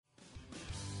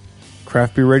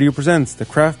Craft Beer Radio presents the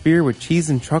Craft Beer with Cheese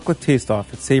and Chocolate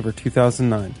Taste-Off at Savor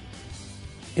 2009.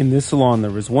 In this salon, there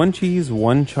was 1 cheese,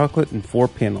 1 chocolate, and 4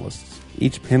 panelists.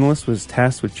 Each panelist was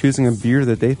tasked with choosing a beer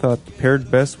that they thought paired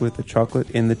best with the chocolate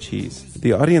and the cheese.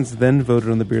 The audience then voted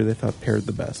on the beer they thought paired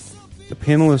the best. The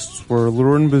panelists were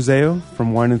Lauren Buzeo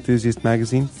from Wine Enthusiast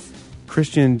magazine,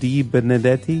 Christian D.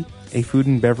 Benedetti, a food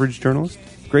and beverage journalist,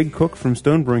 Greg Cook from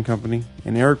Stone Brewing Company,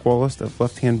 and Eric Wallace of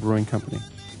Left Hand Brewing Company.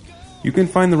 You can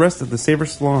find the rest of the Savor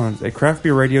salons at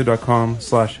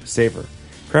craftbeerradio.com/savor.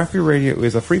 Craft Beer Radio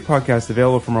is a free podcast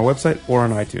available from our website or on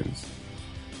iTunes.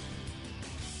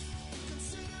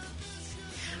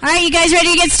 All right, you guys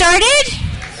ready to get started?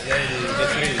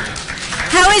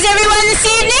 How is everyone this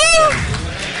evening?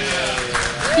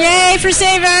 Yay for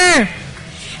Savor!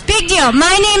 Big deal.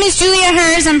 My name is Julia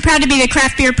Herz. I'm proud to be the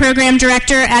Craft Beer Program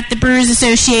Director at the Brewers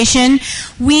Association.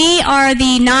 We are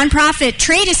the nonprofit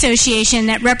trade association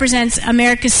that represents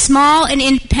America's small and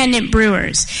independent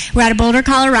brewers. We're out of Boulder,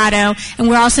 Colorado, and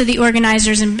we're also the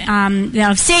organizers of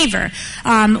Savor.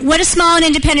 What a small and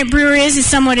independent brewer is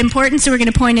somewhat important, so we're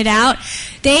going to point it out.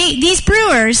 These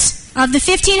brewers, of the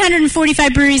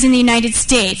 1,545 breweries in the United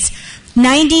States,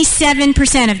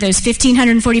 97% of those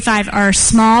 1,545 are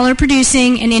small or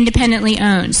producing and independently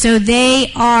owned. So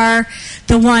they are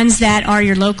the ones that are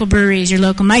your local breweries, your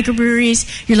local microbreweries,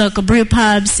 your local brew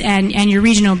pubs, and your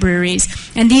regional breweries.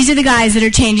 And these are the guys that are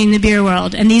changing the beer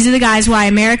world. And these are the guys why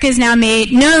America is now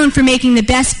known for making the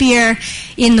best beer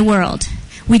in the world.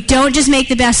 We don't just make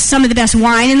some of the best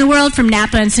wine in the world from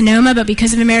Napa and Sonoma, but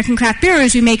because of American craft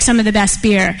brewers, we make some of the best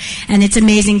beer. And it's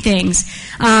amazing things.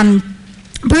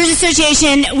 Brewers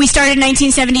Association, we started in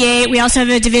 1978. We also have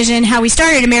a division, how we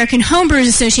started, American Home Brewers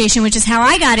Association, which is how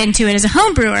I got into it as a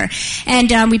home brewer.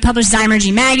 And we published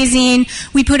Zymurgy magazine.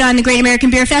 We put on the Great American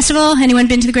Beer Festival. Anyone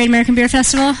been to the Great American Beer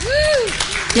Festival? Woo!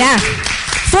 Yeah.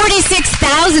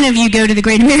 46,000 of you go to the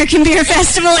Great American Beer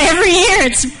Festival every year.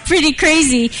 It's pretty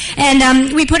crazy.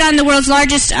 And we put on the world's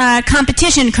largest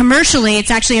competition commercially.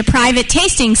 It's actually a private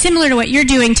tasting, similar to what you're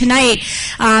doing tonight.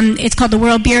 It's called the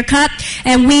World Beer Cup.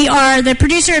 And we are the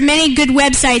producer of many good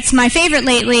websites. My favorite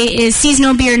lately is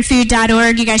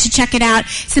seasonalbeerandfood.org. You guys should check it out.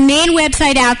 It's the main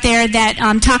website out there that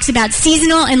talks about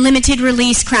seasonal and limited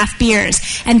release craft beers.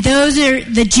 And those are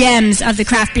the gems of the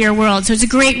craft beer world. So it's a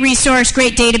great resource,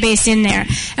 great database in there.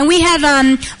 And we have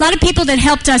a lot of people that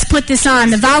helped us put this on.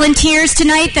 The volunteers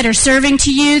tonight that are serving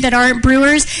to you that aren't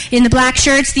brewers in the black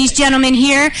shirts, these gentlemen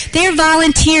here, they're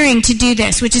volunteering to do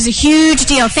this, which is a huge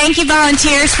deal. Thank you,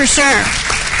 volunteers, for sure.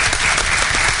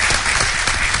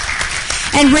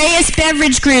 And Reyes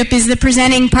Beverage Group is the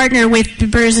presenting partner with the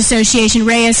Brewers Association.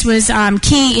 Reyes was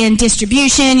key in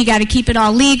distribution. You got to keep it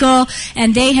all legal.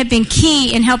 And they have been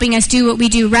key in helping us do what we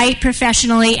do right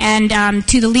professionally and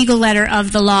to the legal letter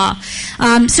of the law.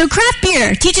 So craft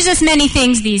beer teaches us many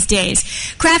things these days.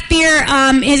 Craft beer,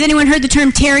 has anyone heard the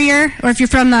term terrier? Or if you're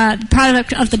from a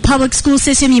product of the public school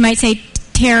system, you might say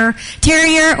terrier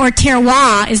or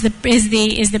terroir is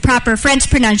the proper French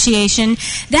pronunciation.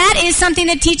 That is something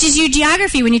that teaches you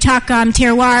geography when you talk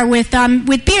terroir with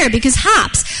beer, because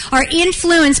hops are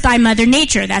influenced by Mother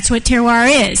Nature. That's what terroir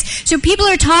is. So people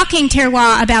are talking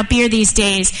terroir about beer these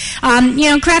days.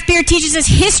 Craft beer teaches us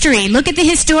history. Look at the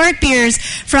historic beers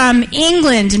from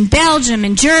England and Belgium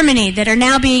and Germany that are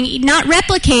now being not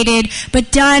replicated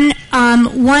but done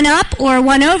one up or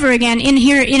one over again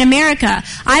here in America.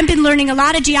 I've been learning a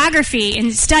lot of geography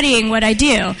in studying what I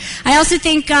do. I also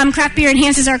think craft beer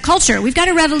enhances our culture. We've got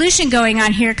a revolution going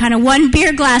on here, kind of one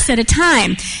beer glass at a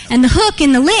time. And the hook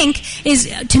in the link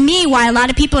is, to me, why a lot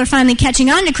of people are finally catching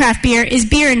on to craft beer is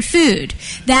beer and food.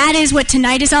 That is what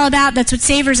tonight is all about. That's what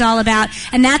Savor's all about.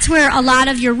 And that's where a lot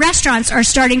of your restaurants are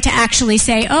starting to actually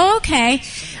say, oh, okay,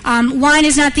 wine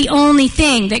is not the only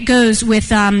thing that goes with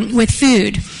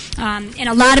food. And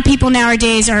a lot of people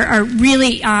nowadays are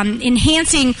really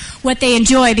enhancing what they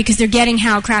enjoy because they're getting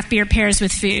how craft beer pairs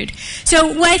with food.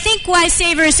 So I think why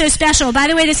Savor is so special, by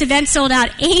the way, this event sold out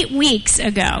 8 weeks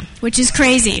ago, which is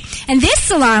crazy. And this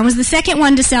salon was the second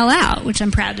one to sell out, which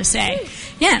I'm proud to say.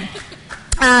 Yeah.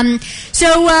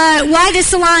 So why this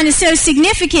salon is so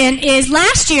significant is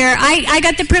last year I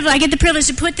get the privilege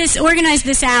to organize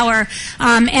this hour,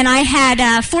 and I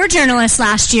had 4 journalists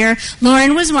last year.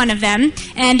 Lauren was one of them,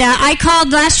 and I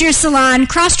called last year's salon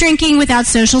Cross Drinking Without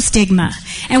Social Stigma.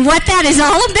 And what that is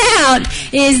all about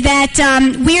is that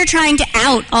we are trying to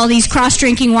out all these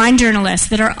cross-drinking wine journalists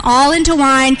that are all into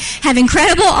wine, have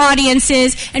incredible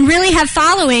audiences, and really have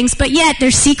followings, but yet they're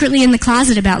secretly in the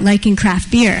closet about liking craft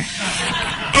beer.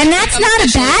 And that's not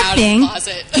a bad thing.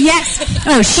 Yes.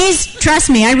 Oh, trust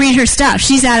me, I read her stuff.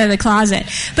 She's out of the closet.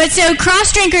 But so,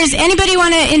 cross drinkers, anybody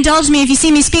want to indulge me? If you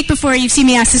see me speak before, you've seen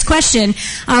me ask this question,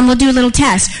 we'll do a little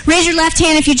test. Raise your left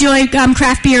hand if you enjoy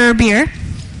craft beer or beer.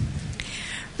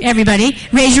 Everybody.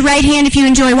 Raise your right hand if you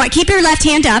enjoy wine. Keep your left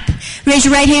hand up. Raise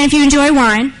your right hand if you enjoy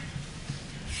wine.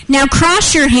 Now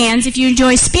cross your hands if you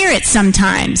enjoy spirits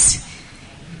sometimes.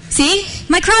 See?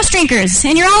 My cross drinkers.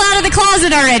 And you're all out of the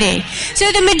closet already.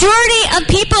 So the majority of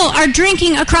people are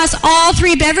drinking across all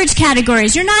three beverage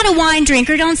categories. You're not a wine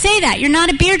drinker, don't say that. You're not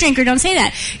a beer drinker, don't say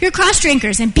that. You're cross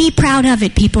drinkers, and be proud of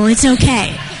it, people. It's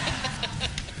okay.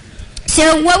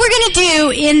 So what we're going to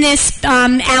do in this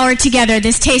hour together,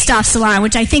 this Taste-Off Salon,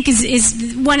 which I think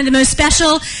is one of the most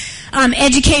special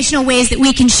educational ways that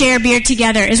we can share beer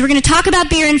together, is we're going to talk about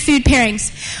beer and food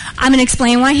pairings. I'm going to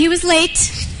explain why he was late,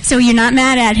 so you're not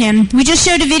mad at him. We just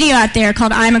showed a video out there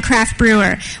called I'm a Craft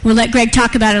Brewer. We'll let Greg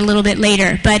talk about it a little bit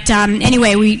later. But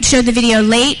anyway, we showed the video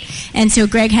late, and so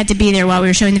Greg had to be there while we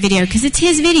were showing the video, because it's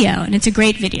his video, and it's a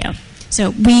great video.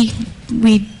 So we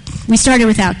started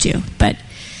without you, but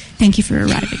thank you for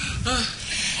arriving.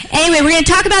 Anyway, we're going to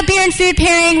talk about beer and food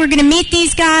pairing. We're going to meet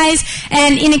these guys.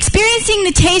 And in experiencing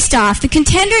the taste-off, the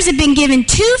contenders have been given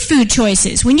 2 food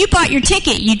choices. When you bought your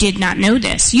ticket, you did not know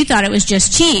this. You thought it was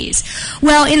just cheese.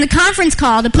 Well, in the conference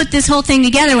call to put this whole thing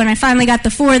together, when I finally got the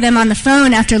 4 of them on the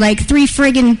phone after like 3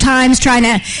 friggin' times trying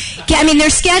to get, their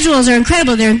schedules are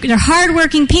incredible. They're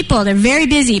hardworking people. They're very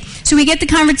busy. So we get the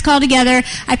conference call together.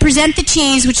 I present the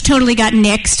cheese, which totally got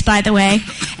nixed, by the way.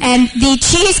 And the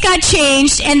cheese got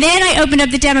changed. And then I opened up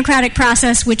the democratic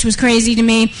process, which was crazy to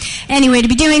me anyway to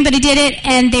be doing, but I did it,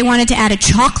 and they wanted to add a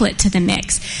chocolate to the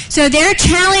mix. So they're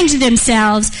challenging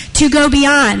themselves to go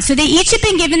beyond. So they each have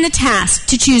been given the task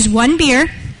to choose one beer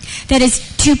that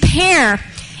is to pair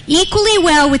equally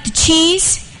well with the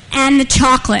cheese and the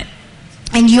chocolate.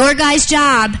 And your guys'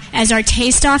 job as our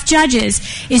taste-off judges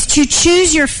is to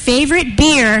choose your favorite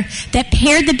beer that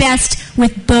paired the best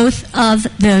with both of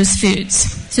those foods.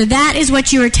 So that is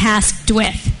what you are tasked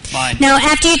with. Fine. Now,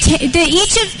 after you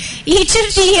each of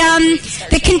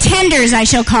the contenders, I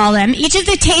shall call them, each of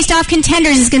the taste-off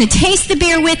contenders is going to taste the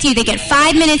beer with you. They get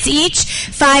 5 minutes each,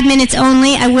 5 minutes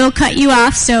only. I will cut you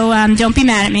off, so don't be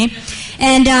mad at me.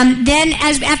 And then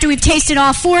after we've tasted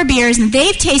all 4 beers, and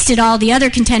they've tasted all the other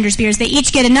contenders' beers, they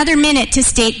each get another minute to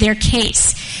state their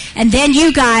case. And then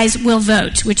you guys will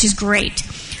vote, which is great.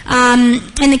 And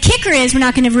the kicker is we're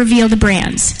not going to reveal the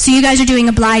brands. So you guys are doing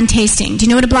a blind tasting. Do you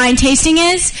know what a blind tasting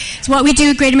is? It's what we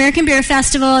do at Great American Beer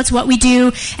Festival. It's what we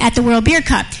do at the World Beer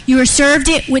Cup. You are served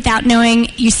it without knowing.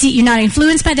 You're not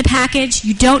influenced by the package.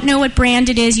 You don't know what brand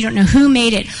it is. You don't know who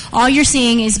made it. All you're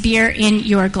seeing is beer in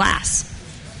your glass.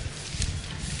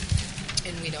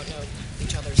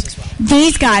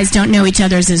 These guys don't know each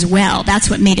other's as well. That's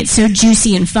what made it so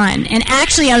juicy and fun. And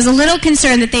actually, I was a little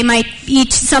concerned that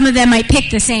some of them might pick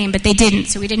the same, but they didn't,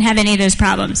 so we didn't have any of those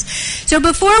problems. So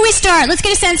before we start, let's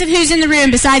get a sense of who's in the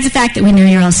room, besides the fact that we know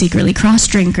you're all secretly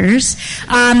cross-drinkers.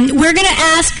 We're going to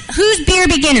ask, who's beer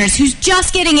beginners? Who's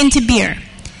just getting into beer?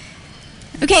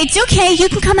 Okay, it's okay. You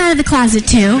can come out of the closet,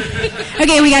 too.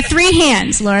 Okay, we got 3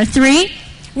 hands. Laura, 3?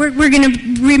 We're going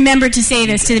to remember to say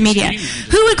this to the media.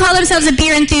 Who would call themselves a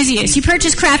beer enthusiast? You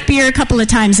purchase craft beer a couple of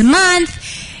times a month.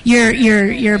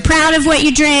 You're proud of what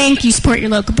you drink. You support your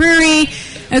local brewery.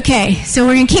 Okay, so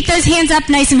we're going to keep those hands up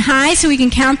nice and high so we can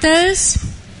count those.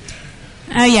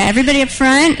 Oh, yeah, everybody up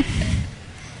front.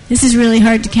 This is really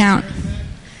hard to count.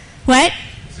 What?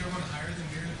 Is there one higher than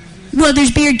beer enthusiast? Well,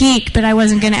 there's Beer Geek, but I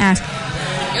wasn't going to ask.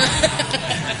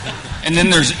 And then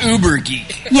there's Uber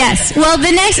Geek. Yes. Well,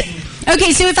 the next...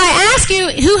 Okay, so if I ask you,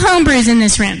 who homebrews in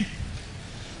this room?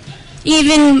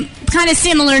 Even kind of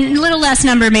similar, a little less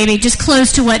number maybe, just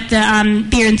close to what the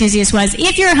beer enthusiast was.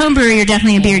 If you're a homebrewer, you're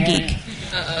definitely a beer geek.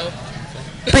 Uh-oh.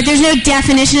 But there's no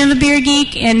definition of a beer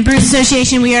geek, and Brewers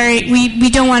Association, we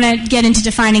don't want to get into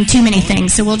defining too many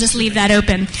things, so we'll just leave that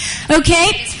open.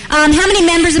 Okay, how many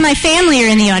members of my family are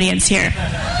in the audience here?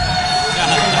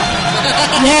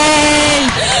 Yay!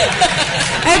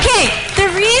 Okay, the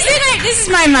reason this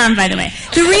is my mom, by the way.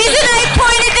 The reason I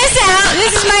pointed this out,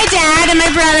 this is my dad and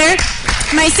my brother,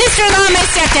 my sister-in-law and my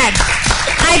stepdad.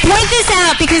 I point this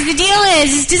out because the deal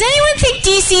is, does anyone think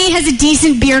D.C. has a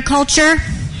decent beer culture?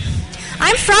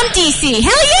 I'm from D.C.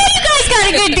 Hell yeah, you guys got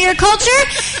a good beer culture.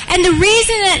 And the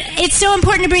reason that it's so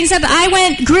important to bring this up, I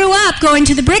grew up going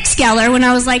to the Brickskeller when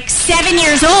I was like 7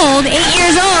 years old, 8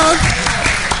 years old.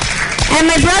 And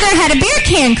my brother had a beer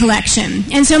can collection.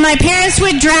 And so my parents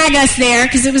would drag us there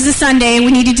because it was a Sunday and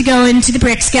we needed to go into the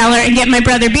Brickskeller and get my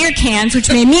brother beer cans, which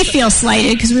made me feel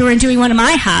slighted because we weren't doing one of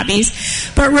my hobbies.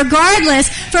 But regardless,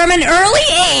 from an early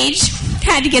age,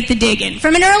 had to get the digging.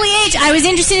 From an early age, I was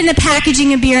interested in the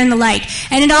packaging of beer and the like.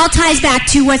 And it all ties back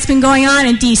to what's been going on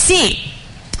in D.C.,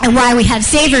 and why we have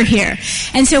Savor here.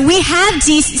 And so we have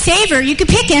Savor. You could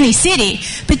pick any city,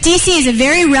 but D.C. is a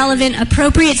very relevant,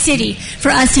 appropriate city for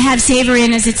us to have Savor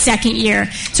in as its second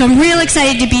year. So I'm real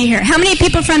excited to be here. How many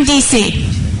people from D.C.?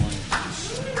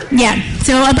 Yeah,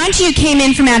 so a bunch of you came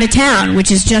in from out of town,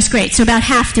 which is just great. So about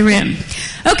half the room.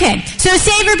 Okay, so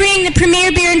Savor being the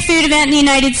premier beer and food event in the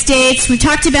United States. We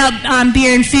talked about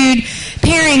beer and food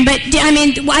pairing, but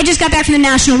I just got back from the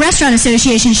National Restaurant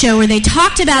Association show where they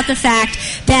talked about the fact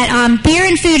that beer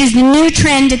and food is the new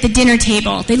trend at the dinner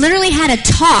table. They literally had a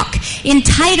talk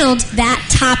entitled that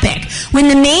topic. When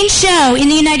the main show in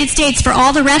the United States for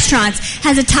all the restaurants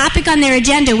has a topic on their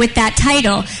agenda with that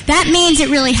title, that means it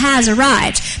really has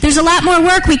arrived. There's a lot more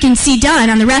work we can see done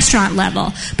on the restaurant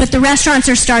level, but the restaurants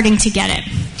are starting to get it.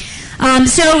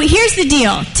 So here's the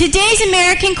deal. Today's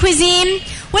American cuisine,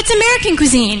 what's American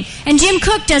cuisine? And Jim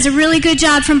Cook does a really good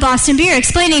job from Boston Beer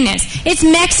explaining this. It's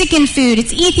Mexican food,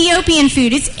 it's Ethiopian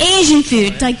food, it's Asian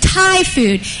food, like Thai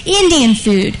food, Indian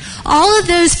food. All of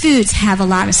those foods have a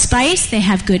lot of spice, they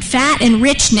have good fat and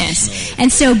richness.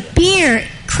 And so beer,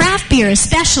 craft beer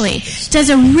especially, does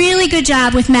a really good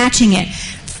job with matching it.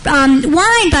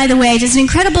 Wine, by the way, does an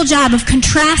incredible job of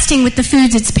contrasting with the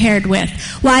foods it's paired with.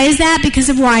 Why is that? Because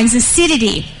of wine's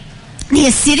acidity. The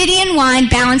acidity in wine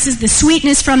balances the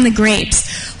sweetness from the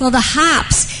grapes. Well, the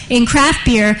hops in craft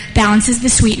beer balances the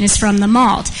sweetness from the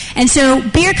malt. And so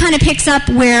beer kind of picks up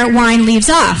where wine leaves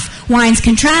off. Wine's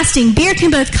contrasting. Beer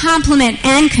can both complement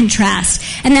and contrast,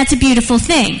 and that's a beautiful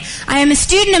thing. I am a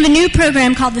student of a new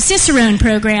program called the Cicerone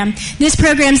program. This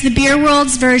program is the Beer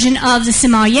World's version of the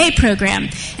Sommelier program.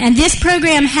 And this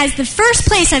program has the first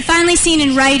place I've finally seen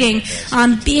in writing,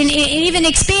 in even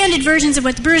expanded versions of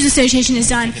what the Brewers Association has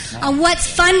done, on what's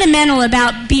fundamental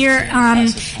about beer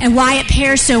and why it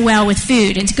pairs so well with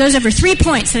food. And it goes over 3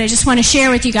 points that I just want to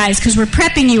share with you guys because we're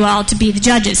prepping you all to be the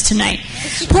judges tonight.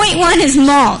 Point 1 is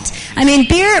malt.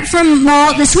 Beer from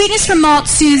malt, the sweetness from malt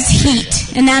soothes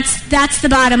heat, and that's the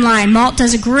bottom line. Malt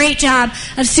does a great job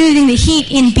of soothing the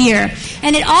heat in beer.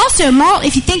 And it also, malt,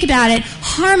 if you think about it,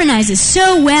 harmonizes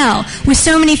so well with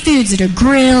so many foods that are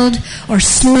grilled or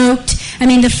smoked.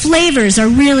 The flavors are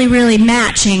really, really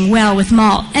matching well with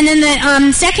malt. And then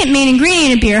the second main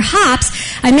ingredient of beer, hops,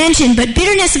 I mentioned, but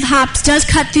bitterness of hops does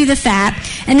cut through the fat,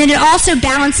 and then it also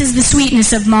balances the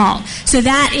sweetness of malt. So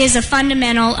that is a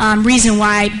fundamental reason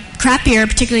why craft beer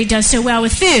particularly does so well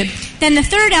with food. Then the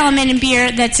third element in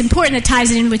beer that's important that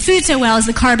ties it in with food so well is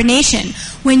the carbonation.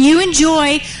 When you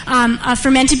enjoy a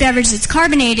fermented beverage that's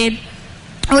carbonated,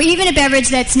 or even a beverage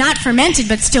that's not fermented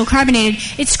but still carbonated,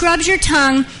 it scrubs your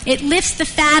tongue, it lifts the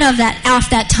fat off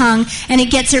that tongue, and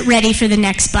it gets it ready for the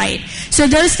next bite. So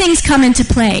those things come into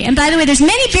play. And by the way, there's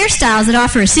many beer styles that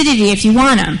offer acidity if you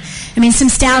want them. Some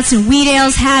stouts and wheat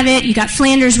ales have it. You got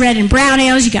Flanders red and brown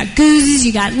ales. You got gooses.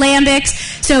 You got lambics.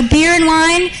 So beer and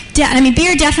wine,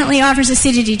 beer definitely offers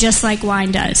acidity just like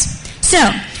wine does. So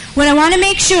what I want to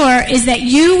make sure is that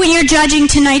you, when you're judging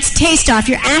tonight's taste-off,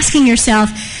 you're asking yourself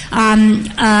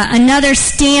another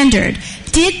standard.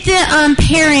 Did the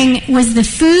pairing, was the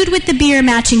food with the beer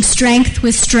matching strength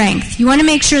with strength? You want to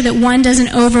make sure that one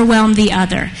doesn't overwhelm the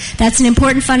other. That's an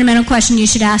important fundamental question you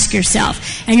should ask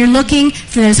yourself. And you're looking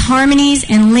for those harmonies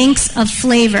and links of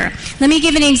flavor. Let me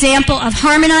give an example of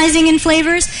harmonizing in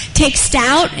flavors. Take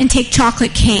stout and take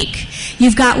chocolate cake.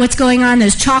 You've got what's going on,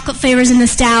 those chocolate flavors in the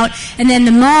stout, and then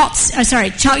the malts,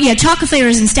 chocolate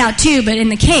flavors in stout too, but in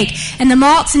the cake. And the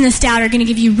malts in the stout are going to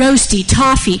give you roasty,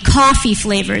 toffee, coffee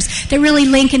flavors that really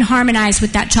link and harmonize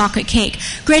with that chocolate cake.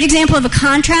 Great example of a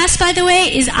contrast, by the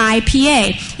way, is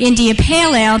IPA, India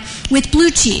Pale Ale, with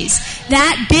blue cheese.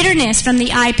 That bitterness from the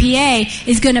IPA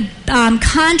is going to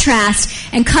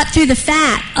contrast and cut through the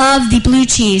fat of the blue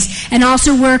cheese and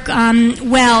also work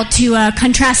well to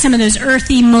contrast some of those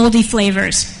earthy, moldy flavors.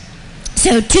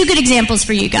 So 2 good examples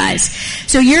for you guys.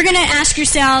 So you're going to ask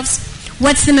yourselves,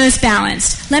 what's the most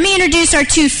balanced? Let me introduce our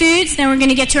 2 foods, then we're going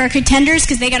to get to our contenders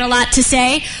because they got a lot to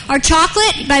say. Our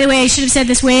chocolate, by the way, I should have said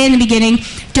this way in the beginning,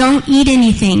 don't eat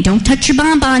anything. Don't touch your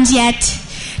bonbons yet.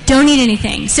 Don't eat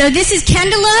anything. So this is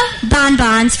Kendala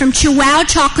Bonbons from Chihuahua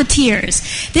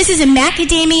Chocolatiers. This is a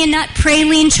macadamia nut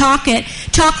praline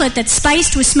chocolate that's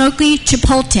spiced with smoky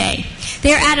chipotle.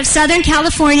 They're out of Southern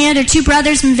California. They're 2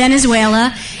 brothers from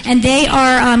Venezuela, and they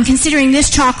are considering this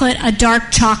chocolate a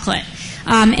dark chocolate.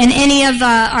 And any of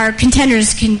our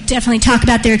contenders can definitely talk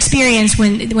about their experience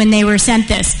when they were sent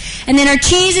this. And then our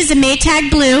cheese is a Maytag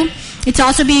Blue. It's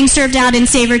also being served out in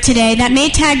Savor today. That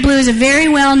Maytag Blue is a very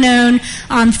well-known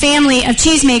family of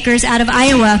cheesemakers out of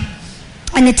Iowa.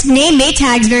 And its name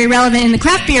Maytag is very relevant in the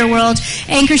craft beer world.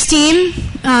 Anchor Steam,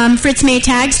 Fritz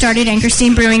Maytag started Anchor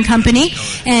Steam Brewing Company,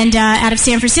 and out of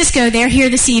San Francisco, they're here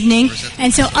this evening.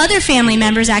 And so other family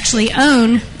members actually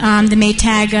own the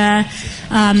Maytag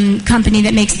company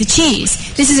that makes the cheese.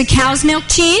 This is a cow's milk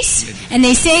cheese, and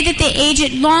they say that they age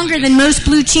it longer than most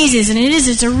blue cheeses, and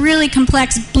it's a really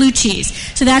complex blue cheese.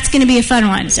 So that's going to be a fun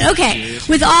one. So, okay,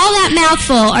 with all that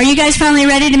mouthful, are you guys finally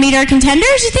ready to meet our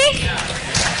contenders, you think?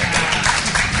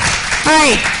 All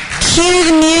right, cue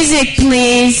the music,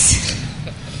 please.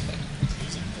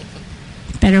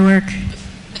 Better work.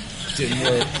 Didn't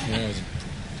work.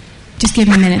 Just give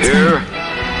me a minute. Here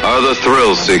are the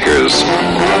thrill seekers,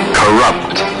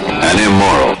 corrupt and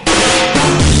immoral.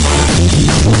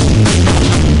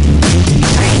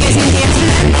 Alright, you guys gonna dance for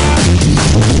that?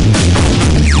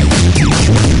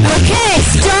 Okay,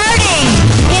 starting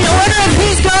in order of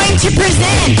who's going to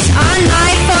present. On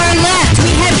my far left, we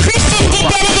have Christian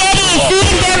DiBenedetti, food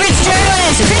and beverage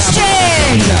journalist.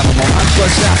 Christian!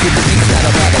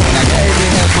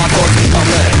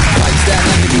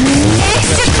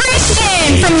 Next to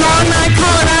Christian, from Longmont,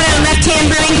 Colorado, Left Hand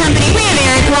Brewing Company, we have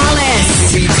Eric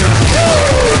Wallace.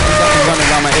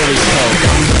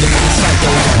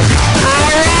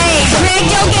 Alright, Greg,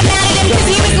 don't get mad at him because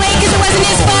he was late because it wasn't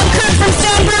his fault. Cook from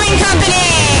Stone Brewing Company.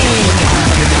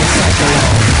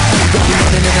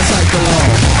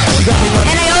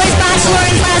 And I always botch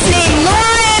Lauren's last name,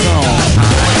 Lauren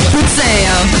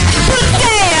Putzale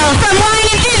from Wine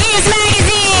Enthusiast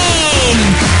Magazine.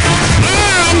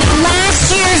 And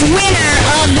last year's winner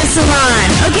of the salon.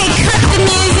 Okay, cut the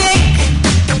music.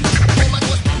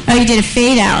 Oh, you did a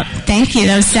fade out. Thank you.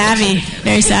 That was savvy.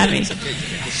 Very savvy.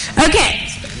 Okay.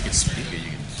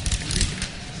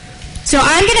 So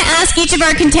I'm going to ask each of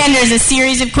our contenders a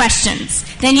series of questions.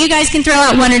 Then you guys can throw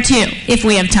out one or two if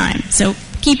we have time. So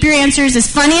keep your answers as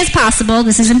funny as possible.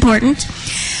 This is important.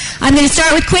 I'm going to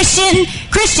start with Christian.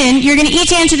 Christian, you're going to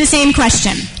each answer the same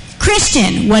question.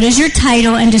 Christian, what is your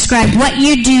title and describe what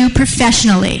you do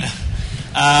professionally?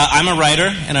 I'm a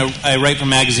writer, and I write for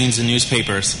magazines and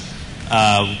newspapers.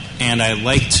 And I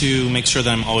like to make sure that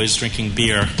I'm always drinking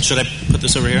beer. Should I put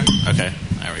this over here? Okay,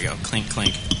 there we go. Clink,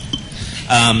 clink.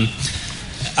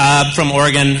 I'm from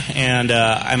Oregon, and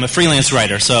I'm a freelance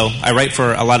writer, so I write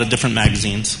for a lot of different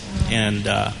magazines and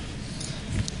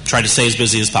try to stay as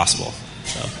busy as possible.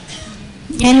 So.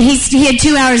 And he had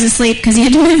 2 hours of sleep because he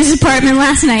had to move his apartment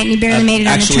last night, and he barely made it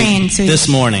on the train. So this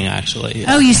morning, actually.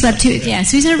 Yeah. Oh, you slept too? Yeah,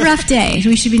 so he's had a rough day. So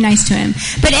we should be nice to him.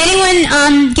 But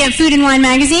anyone get Food and Wine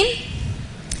magazine?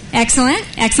 Excellent,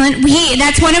 excellent.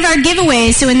 That's one of our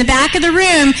giveaways. So in the back of the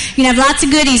room, you can have lots of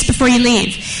goodies before you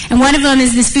leave. And one of them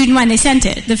is this Food and Wine. They sent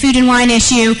it. The Food and Wine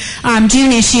issue,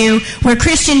 June issue, where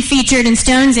Christian featured and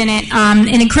Stone's in it. An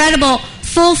incredible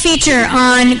full feature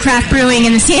on craft brewing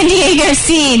in the San Diego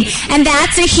scene. And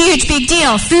that's a huge, big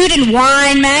deal. Food and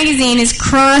Wine magazine is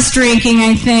cross-drinking,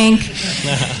 I think.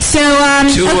 So,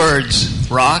 2 words.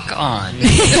 Rock on.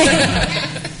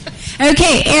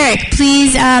 Okay, Eric,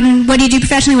 please, what do you do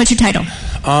professionally? What's your title?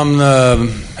 I'm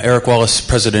Eric Wallace,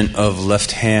 president of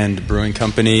Left Hand Brewing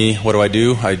Company. What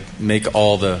do? I make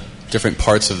all the different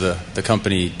parts of the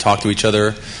company talk to each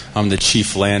other. I'm the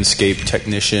chief landscape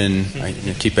technician. I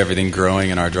keep everything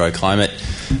growing in our dry climate.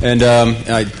 And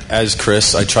as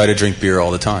Chris, I try to drink beer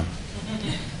all the time.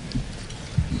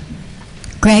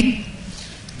 Greg?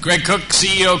 Greg Cook,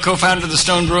 CEO, co-founder of the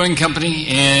Stone Brewing Company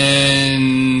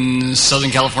in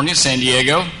Southern California, San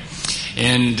Diego.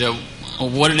 And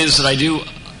what it is that I do,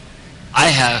 I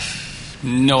have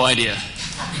no idea.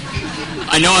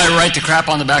 I know I write the crap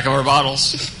on the back of our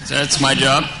bottles. That's my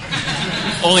job.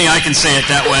 Only I can say it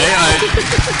that way.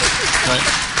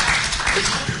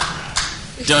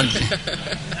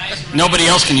 Nobody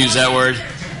else can use that word.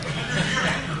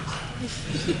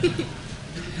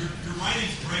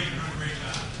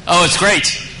 Oh, it's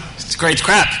great. It's great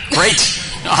crap. Great.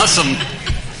 Awesome.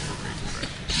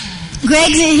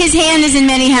 Greg, his hand is in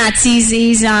many hats.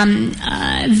 He's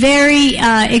very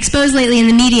exposed lately in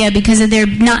the media because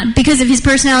of his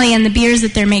personality and the beers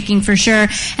that they're making, for sure.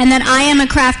 And that I Am a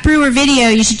Craft Brewer video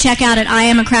you should check out at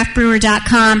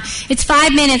IamACraftBrewer.com. It's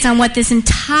 5 minutes on what this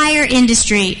entire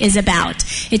industry is about.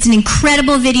 It's an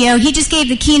incredible video. He just gave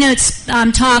the keynote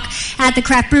talk at the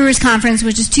Craft Brewers Conference,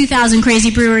 which is 2,000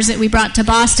 crazy brewers that we brought to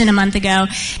Boston a month ago.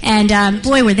 And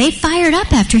boy, were they fired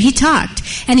up after he talked.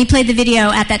 And he played the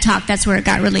video at that talk. That's where it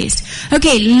got released.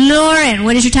 Okay, Lauren,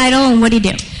 what is your title and what do you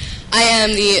do? I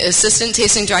am the Assistant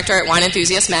Tasting Director at Wine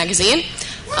Enthusiast Magazine.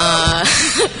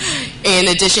 In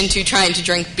addition to trying to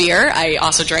drink beer, I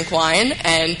also drink wine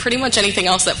and pretty much anything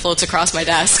else that floats across my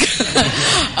desk.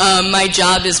 My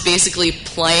job is basically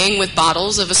playing with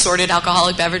bottles of assorted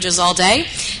alcoholic beverages all day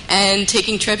and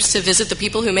taking trips to visit the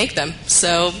people who make them.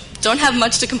 So don't have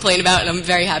much to complain about, and I'm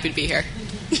very happy to be here.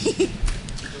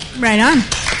 Right on.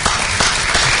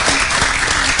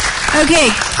 Okay,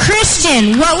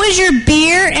 Christian, what was your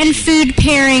beer and food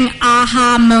pairing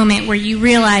aha moment where you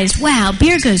realized, wow,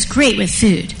 beer goes great with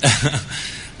food?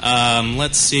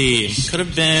 Let's see. Could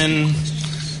have been...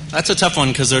 That's a tough one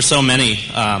because there's so many.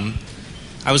 I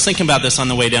was thinking about this on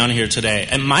the way down here today.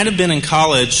 It might have been in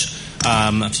college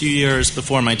a few years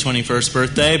before my 21st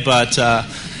birthday, but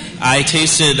I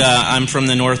tasted... I'm from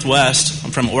the Northwest.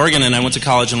 I'm from Oregon, and I went to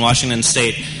college in Washington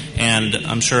State. And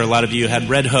I'm sure a lot of you had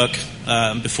Red Hook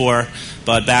before,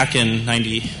 but back in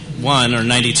 91 or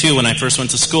 92 when I first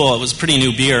went to school, it was a pretty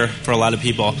new beer for a lot of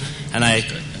people. And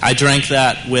I drank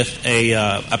that with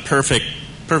a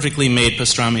perfectly made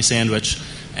pastrami sandwich,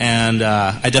 and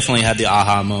I definitely had the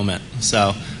aha moment.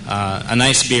 So a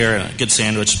nice beer and a good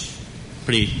sandwich,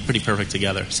 pretty perfect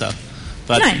together. So,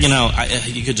 but nice. You know,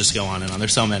 you could just go on and on.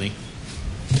 There's so many.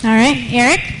 All right,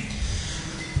 Eric?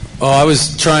 Oh, I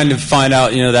was trying to find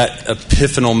out, that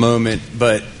epiphanal moment,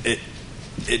 but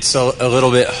it's a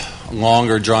little bit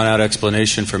longer, drawn-out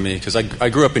explanation for me, because I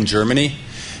grew up in Germany,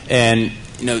 and,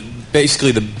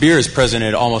 basically the beer is present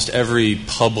at almost every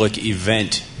public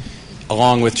event,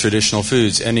 along with traditional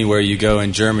foods, anywhere you go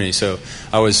in Germany. So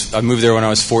I moved there when I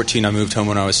was 14, I moved home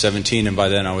when I was 17, and by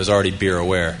then I was already beer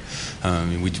aware.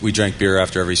 We drank beer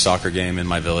after every soccer game in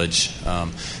my village.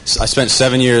 So I spent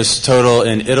 7 years total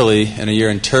in Italy and a year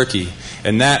in Turkey,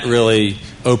 and that really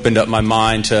opened up my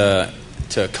mind to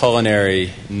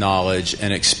culinary knowledge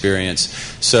and experience.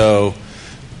 So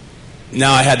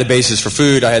now I had the basis for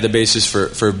food, I had the basis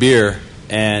for beer,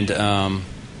 and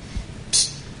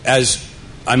as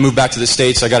I moved back to the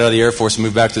States, I got out of the Air Force and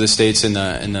moved back to the States in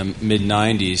the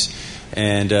mid-'90s.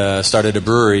 And started a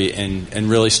brewery and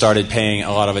really started paying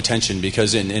a lot of attention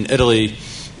because in Italy,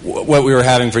 what we were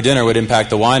having for dinner would impact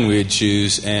the wine we would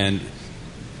choose. And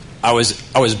I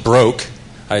was broke.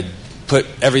 I put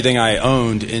everything I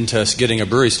owned into getting a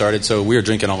brewery started, so we were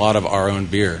drinking a lot of our own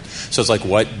beer. So it's like,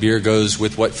 what beer goes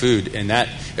with what food? And that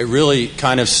it really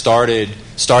kind of started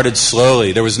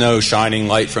slowly. There was no shining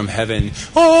light from heaven.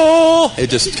 Oh, it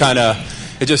just kind of.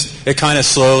 It kind of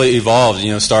slowly evolved,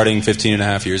 starting 15 and a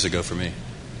half years ago for me.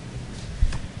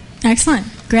 Excellent.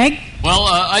 Greg? Well,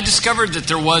 I discovered that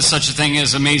there was such a thing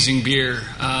as amazing beer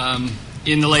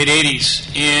in the late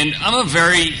 80s. And I'm a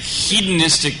very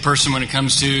hedonistic person when it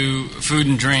comes to food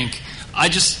and drink. I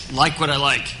just like what I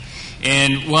like.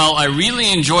 And while I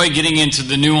really enjoy getting into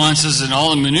the nuances and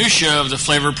all the minutiae of the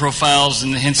flavor profiles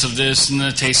and the hints of this and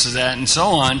the taste of that and so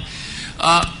on,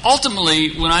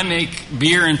 ultimately, when I make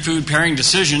beer and food pairing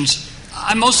decisions,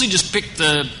 I mostly just pick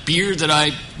the beer that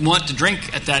I want to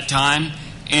drink at that time,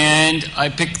 and I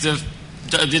pick the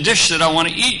dish that I want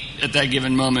to eat at that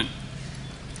given moment.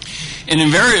 And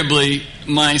invariably,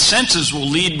 my senses will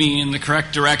lead me in the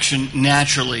correct direction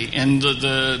naturally, and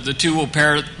the two will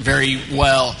pair very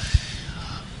well.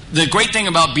 The great thing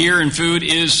about beer and food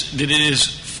is that it is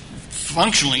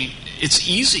functionally, it's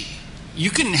easy. You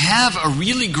can have a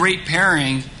really great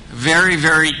pairing very,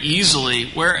 very easily,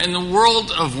 where in the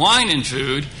world of wine and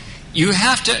food, you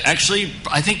have to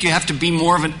I think you have to be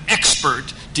more of an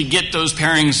expert to get those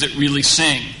pairings that really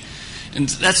sing. And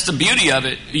that's the beauty of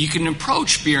it. You can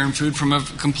approach beer and food from a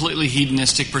completely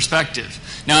hedonistic perspective.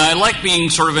 Now, I like being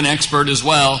sort of an expert as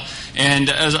well. And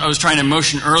as I was trying to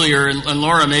motion earlier, and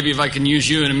Laura, maybe if I can use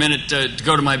you in a minute to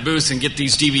go to my booth and get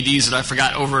these DVDs that I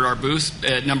forgot over at our booth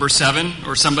at number 7,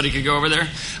 or somebody could go over there.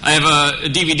 I have a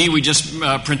DVD we just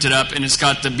printed up, and it's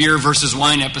got the beer versus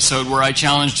wine episode where I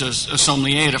challenged a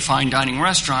sommelier at a fine dining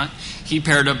restaurant. He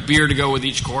paired a beer to go with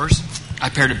each course. I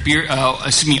paired a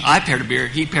beer.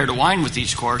 He paired a wine with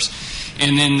each course.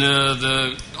 And then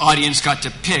the audience got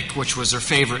to pick which was their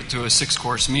favorite to a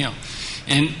 6-course meal.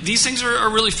 And these things are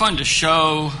really fun to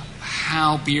show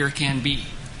how beer can be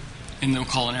in the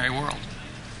culinary world.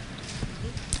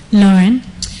 Lauren?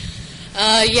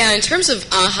 Yeah, in terms of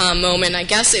aha moment, I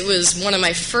guess it was one of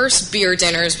my first beer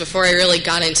dinners before I really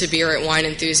got into beer at Wine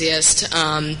Enthusiast.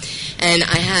 And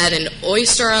I had an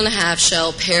oyster on the half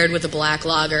shell paired with a black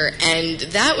lager, and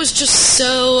that was just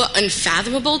so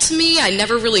unfathomable to me. I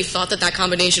never really thought that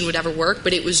combination would ever work,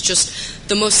 but it was just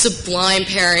the most sublime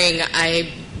pairing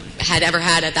I had ever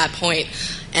had at that point.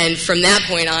 And from that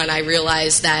point on, I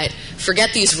realized that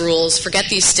forget these rules, forget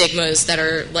these stigmas that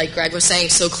are, like Greg was saying,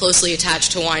 so closely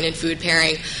attached to wine and food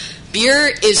pairing.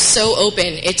 Beer is so open,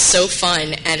 it's so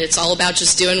fun, and it's all about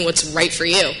just doing what's right for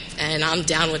you. And I'm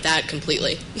down with that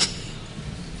completely.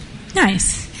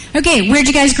 Nice. Okay, where'd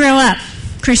you guys grow up?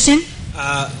 Christian?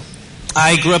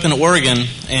 I grew up in Oregon,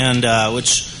 and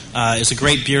which is a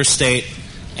great beer state.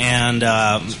 And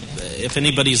if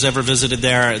anybody's ever visited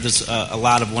there, there's a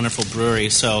lot of wonderful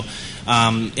breweries. So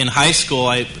in high school,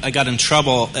 I got in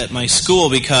trouble at my school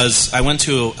because I went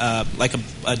to like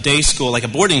a day school, like a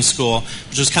boarding school,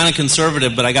 which was kind of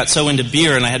conservative, but I got so into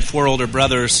beer, and I had 4 older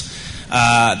brothers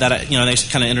that they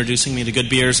kind of introducing me to good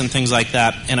beers and things like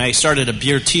that. And I started a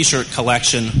beer T-shirt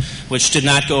collection, which did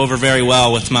not go over very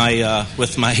well with my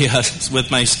with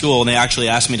my school. And they actually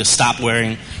asked me to stop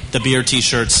wearing the beer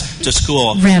T-shirts to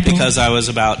school Rebel. Because I was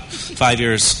about 5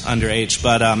 years underage.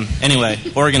 But anyway,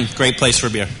 Oregon, great place for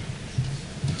beer.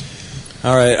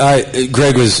 All right,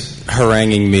 Greg was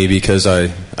haranguing me because I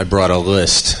brought a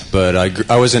list, but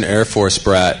I was an Air Force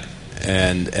brat,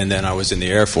 and then I was in the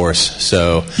Air Force,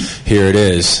 so here it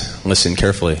is. Listen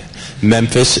carefully.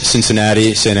 Memphis,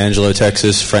 Cincinnati, San Angelo,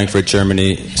 Texas, Frankfurt,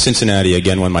 Germany, Cincinnati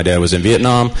again when my dad was in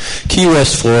Vietnam, Key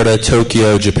West, Florida,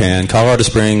 Tokyo, Japan, Colorado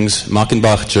Springs,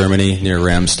 Mackenbach, Germany, near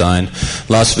Ramstein,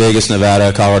 Las Vegas,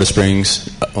 Nevada, Colorado Springs,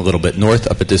 a little bit north,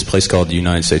 up at this place called the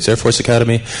United States Air Force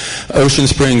Academy, Ocean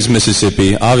Springs,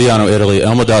 Mississippi, Aviano, Italy,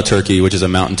 Elmodà, Turkey, which is a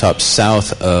mountaintop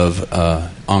south of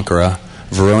Ankara,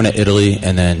 Verona, Italy,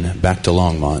 and then back to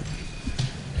Longmont.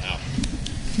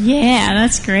 Yeah,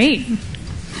 that's great.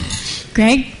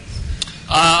 Greg?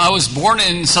 I was born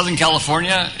in Southern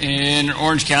California in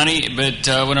Orange County, but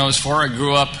when I was 4,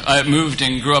 I moved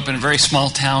and grew up in a very small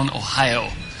town, Ohio,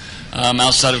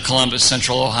 outside of Columbus,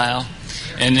 central Ohio,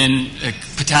 and then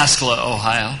Pataskala,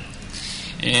 Ohio.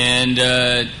 And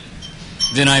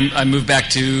then I moved back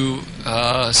to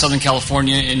Southern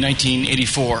California in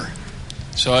 1984.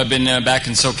 So I've been back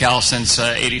in SoCal since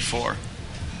 84. All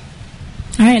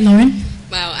right, Lauren?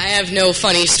 Wow, I have no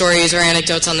funny stories or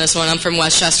anecdotes on this one. I'm from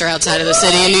Westchester, outside of the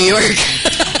city in New York.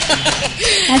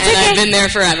 That's okay. I've been there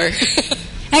forever.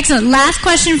 Excellent. Last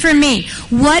question from me.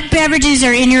 What beverages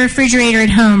are in your refrigerator at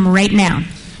home right now?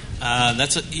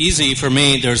 That's easy for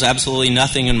me. There's absolutely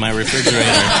nothing in my refrigerator.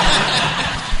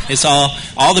 It's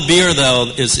all the beer,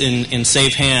 though, is in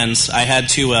safe hands. I had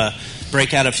to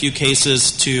break out a few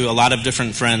cases to a lot of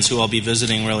different friends who I'll be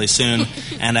visiting really soon,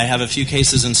 and I have a few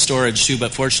cases in storage too,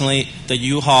 but fortunately the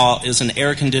U-Haul is an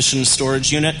air-conditioned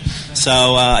storage unit, so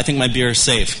I think my beer is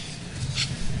safe.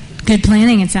 Good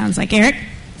planning, it sounds like. Eric?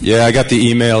 Yeah, I got the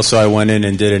email, so I went in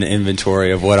and did an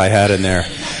inventory of what I had in there.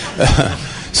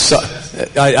 So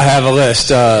I have a list.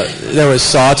 There was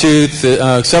Sawtooth.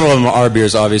 Several of them are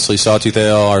beers, obviously. Sawtooth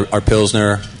Ale, our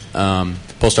Pilsner,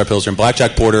 Polestar Pilsner,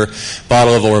 Blackjack Porter,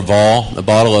 bottle of Orval, a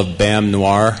bottle of Bam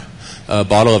Noir, a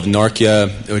bottle of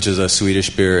Norkia, which is a Swedish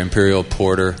beer, Imperial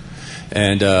Porter,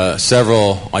 and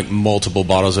several, multiple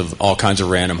bottles of all kinds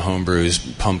of random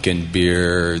homebrews, pumpkin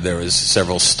beer. There was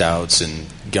several stouts and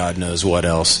God knows what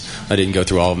else. I didn't go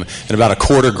through all of them. And about a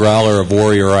quarter growler of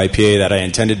Warrior IPA that I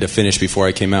intended to finish before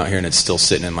I came out here, and it's still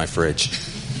sitting in my fridge.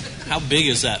 How big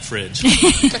is that fridge?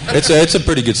 It's a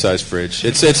pretty good sized fridge.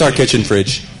 It's our kitchen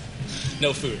fridge.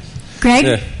 No food. Greg?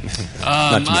 Yeah.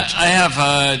 Not too much. I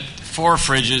have 4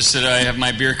 fridges that I have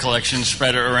my beer collection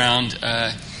spread around,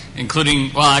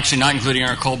 including, well, actually not including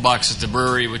our cold box at the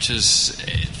brewery, which is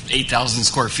 8,000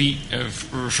 square feet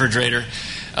of refrigerator.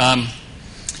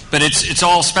 But it's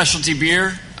all specialty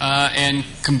beer and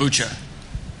kombucha.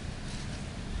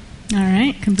 All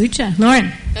right, kombucha.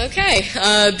 Lauren? Okay,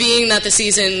 being that the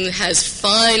season has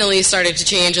finally started to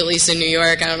change, at least in New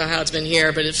York, I don't know how it's been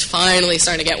here, but it's finally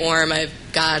starting to get warm. I've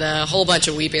got a whole bunch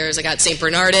of wheat beers. I got St.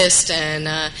 Bernardist and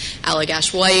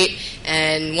Allagash White,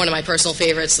 and one of my personal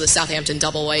favorites, the Southampton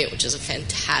Double White, which is a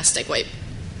fantastic white.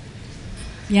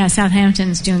 Yeah,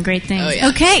 Southampton's doing great things. Oh, yeah.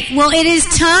 Okay, well, it is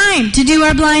time to do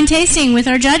our blind tasting with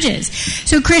our judges.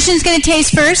 So Christian's going to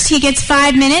taste first. He gets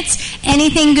 5 minutes.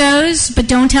 Anything goes, but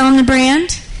don't tell him the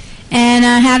brand. And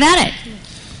have at it.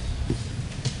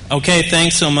 Okay,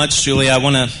 thanks so much, Julie. I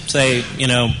want to say,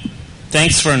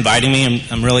 thanks for inviting me.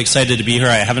 I'm really excited to be here.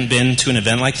 I haven't been to an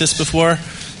event like this before,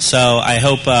 so I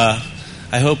hope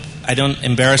I don't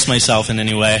embarrass myself in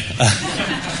any way.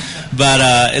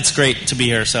 But it's great to be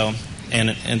here,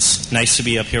 and it's nice to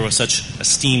be up here with such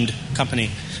esteemed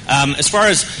company. As far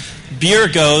as beer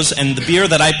goes, and the beer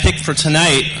that I picked for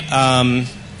tonight,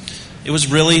 it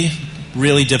was really,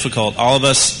 really difficult. All of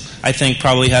us, I think,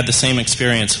 probably had the same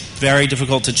experience. Very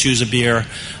difficult to choose a beer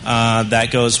that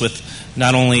goes with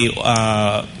not only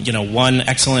one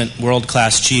excellent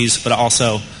world-class cheese, but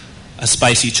also a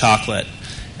spicy chocolate.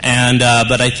 And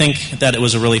but I think that it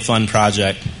was a really fun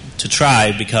project to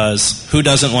try, because who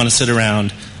doesn't want to sit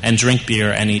around and drink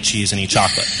beer and eat cheese and eat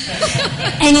chocolate?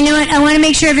 And you know what? I want to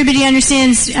make sure everybody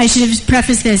understands. I should have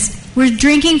prefaced this. We're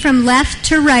drinking from left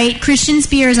to right. Christian's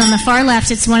beer is on the far left.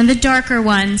 It's one of the darker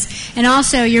ones. And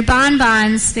also, your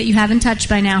bonbons that you haven't touched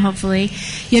by now, hopefully,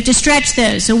 you have to stretch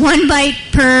those. So 1 bite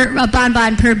per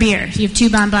bonbon per beer. If you have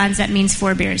 2 bonbons, that means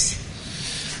 4 beers.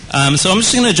 So I'm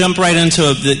just going to jump right into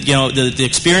the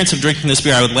experience of drinking this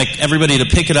beer. I would like everybody to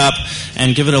pick it up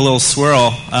and give it a little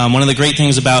swirl. One of the great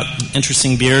things about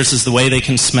interesting beers is the way they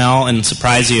can smell and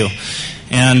surprise you.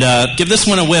 And give this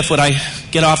one a whiff. What I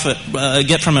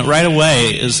get from it right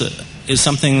away is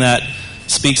something that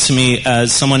speaks to me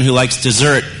as someone who likes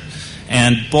dessert.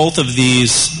 And both of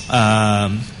these,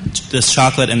 this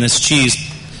chocolate and this cheese,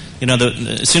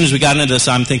 as soon as we got into this,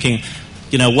 I'm thinking,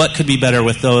 what could be better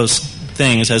with those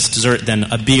things as dessert than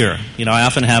a beer? I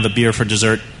often have a beer for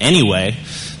dessert anyway,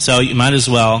 so you might as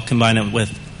well combine it with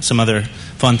some other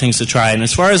fun things to try. And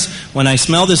as far as when I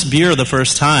smelled this beer the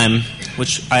first time,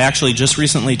 which I actually just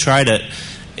recently tried it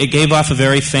gave off a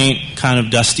very faint kind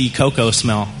of dusty cocoa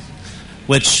smell,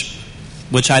 which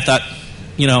I thought,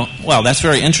 well, that's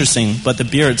very interesting, but the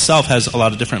beer itself has a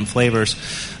lot of different flavors.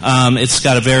 It's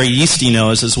got a very yeasty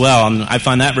nose as well, and I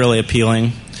find that really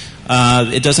appealing.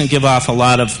 It doesn't give off a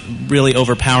lot of really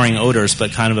overpowering odors,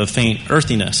 but kind of a faint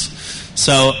earthiness.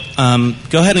 So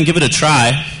go ahead and give it a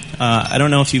try. I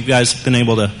don't know if you guys have been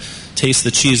able to taste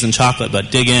the cheese and chocolate, but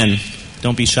dig in.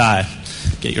 Don't be shy.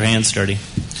 Get your hands dirty.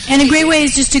 And a great way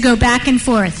is just to go back and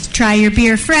forth. Try your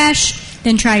beer fresh,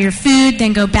 then try your food,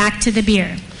 then go back to the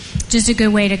beer. Just a good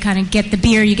way to kind of get the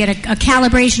beer. You get a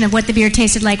calibration of what the beer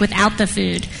tasted like without the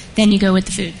food. Then you go with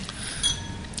the food.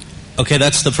 Okay,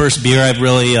 that's the first beer I've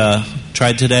really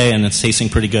tried today, and it's tasting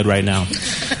pretty good right now.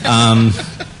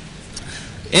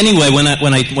 Anyway, when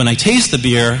I taste the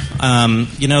beer,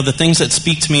 the things that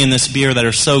speak to me in this beer that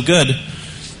are so good,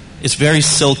 it's very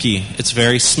silky, it's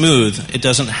very smooth. It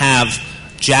doesn't have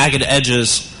jagged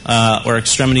edges or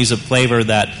extremities of flavor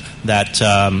that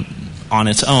on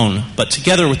its own. But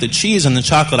together with the cheese and the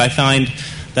chocolate, I find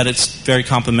that it's very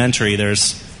complementary.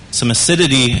 There's some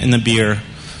acidity in the beer,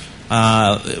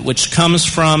 which comes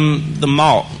from the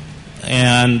malt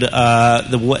and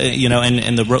the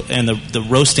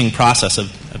roasting process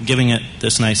of giving it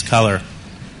this nice color.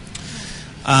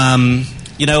 One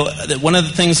of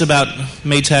the things about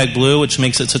Maytag Blue, which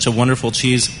makes it such a wonderful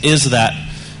cheese, is that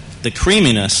the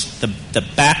creaminess, the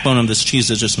backbone of this cheese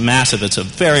is just massive. It's a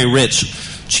very rich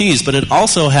cheese, but it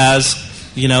also has,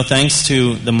 thanks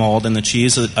to the mold and the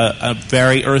cheese, a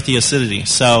very earthy acidity.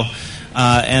 So.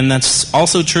 And that's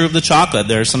also true of the chocolate.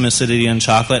 There's some acidity in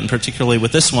chocolate, and particularly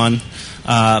with this one,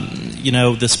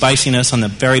 the spiciness on the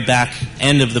very back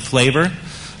end of the flavor.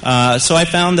 So I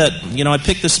found that, I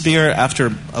picked this beer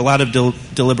after a lot of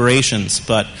deliberations,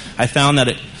 but I found that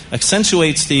it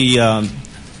accentuates there's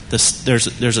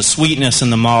a sweetness in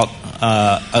the malt,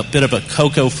 a bit of a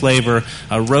cocoa flavor,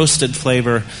 a roasted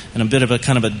flavor, and a bit of a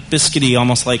kind of a biscuity,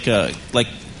 almost like a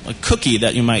cookie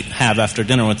that you might have after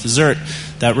dinner with dessert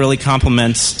that really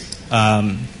complements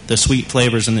the sweet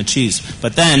flavors in the cheese.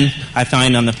 But then I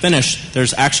find on the finish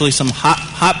there's actually some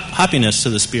hoppiness to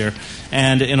this beer.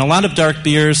 And in a lot of dark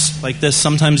beers like this,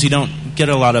 sometimes you don't get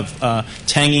a lot of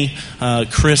tangy,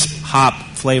 crisp hop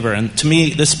flavor. And to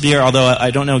me, this beer, although I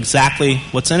don't know exactly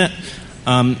what's in it,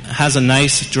 has a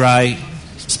nice, dry,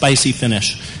 spicy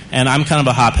finish. And I'm kind of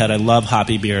a hophead. I love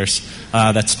hoppy beers.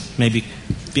 That's maybe...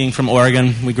 Being from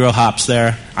Oregon, we grow hops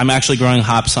there. I'm actually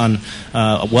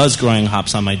was growing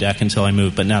hops on my deck until I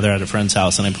moved, but now they're at a friend's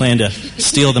house, and I plan to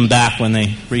steal them back when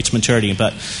they reach maturity.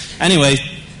 But anyway,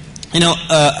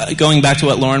 going back to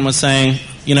what Lauren was saying,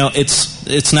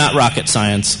 it's not rocket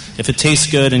science. If it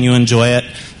tastes good and you enjoy it,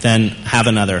 then have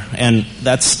another. And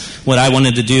that's what I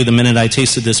wanted to do the minute I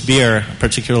tasted this beer,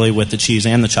 particularly with the cheese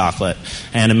and the chocolate,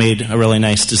 and it made a really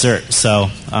nice dessert. So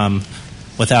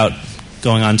without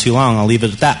going on too long, I'll leave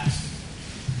it at that.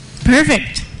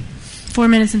 Perfect. 4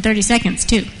 minutes and 30 seconds,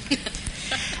 too.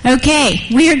 Okay,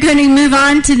 we are going to move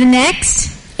on to the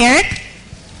next. Eric?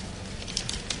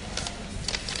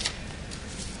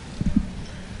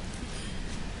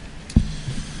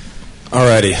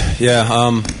 Alrighty,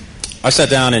 yeah. I sat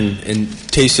down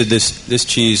and tasted this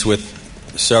cheese with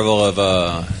several of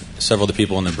the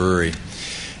people in the brewery,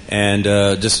 and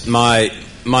just my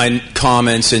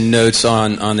comments and notes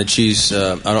on the cheese.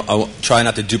 I'll try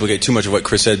not to duplicate too much of what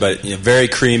Chris said, but very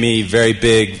creamy, very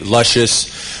big,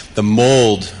 luscious. The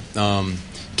mold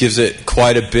gives it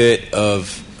quite a bit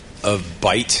of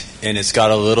bite, and it's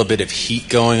got a little bit of heat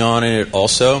going on in it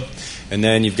also. And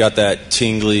then you've got that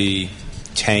tingly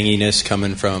tanginess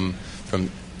coming from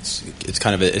it's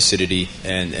kind of an acidity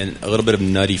and a little bit of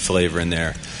nutty flavor in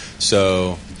there.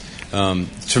 So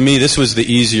for me, this was the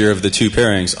easier of the two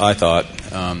pairings, I thought.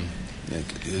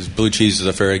 Blue cheese is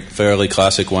a fairly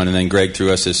classic one, and then Greg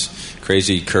threw us this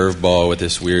crazy curveball with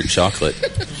this weird chocolate.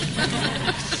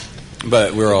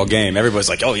 But we're all game. Everybody's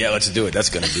like, oh, yeah, let's do it. That's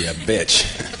going to be a bitch.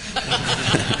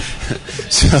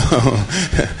 So,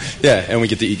 yeah, and we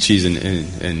get to eat cheese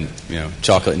and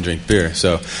chocolate and drink beer.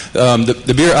 So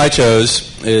the beer I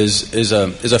chose is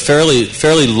a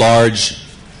fairly large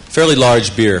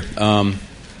beer.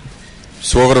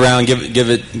 Swirl it around, give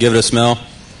it a smell.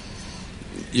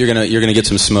 You're gonna get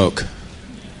some smoke.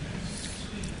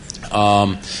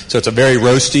 So it's a very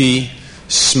roasty,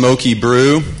 smoky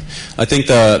brew. I think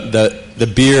the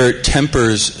beer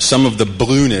tempers some of the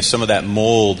blueness, some of that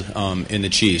mold in the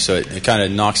cheese. So it kind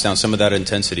of knocks down some of that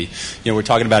intensity. We're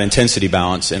talking about intensity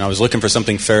balance, and I was looking for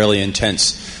something fairly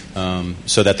intense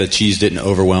so that the cheese didn't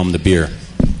overwhelm the beer.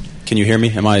 Can you hear me?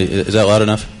 Is that loud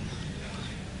enough?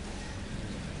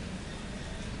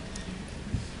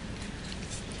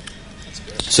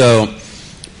 So,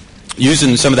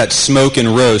 using some of that smoke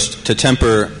and roast to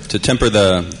temper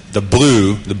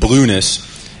the blueness,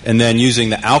 and then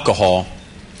using the alcohol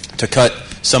to cut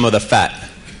some of the fat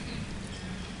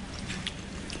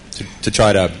to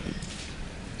try to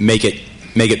make it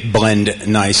blend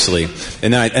nicely.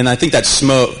 And I think that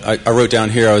smoke. I wrote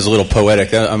down here. I was a little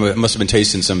poetic. I must have been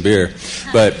tasting some beer,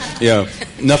 but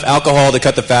enough alcohol to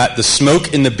cut the fat. The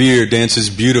smoke in the beer dances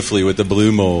beautifully with the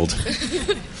blue mold.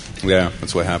 Yeah,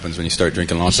 that's what happens when you start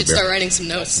drinking lots of beer. You should start writing some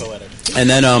notes. And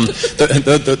then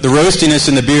the roastiness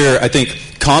in the beer, I think,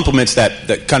 complements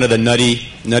that kind of the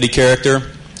nutty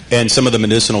character and some of the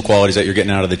medicinal qualities that you're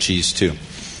getting out of the cheese, too.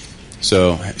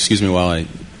 So, excuse me while I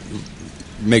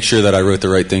make sure that I wrote the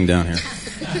right thing down here.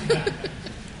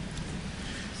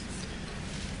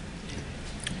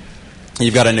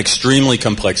 You've got an extremely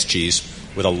complex cheese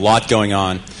with a lot going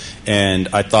on, and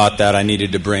I thought that I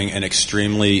needed to bring an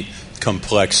extremely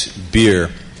complex beer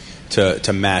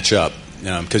to match up,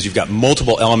 because you've got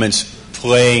multiple elements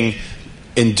playing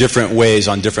in different ways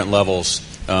on different levels,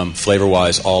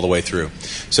 flavor-wise, all the way through.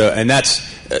 So, and that's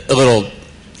a little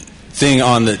thing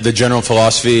on the general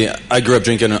philosophy. I grew up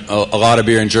drinking a lot of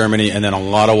beer in Germany and then a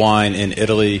lot of wine in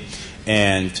Italy,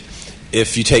 and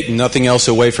if you take nothing else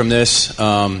away from this,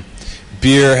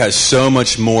 beer has so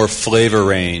much more flavor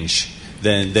range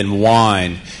than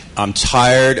wine. I'm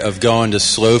tired of going to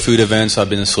slow food events. I've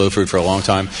been in slow food for a long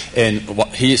time. And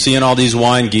seeing all these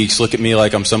wine geeks look at me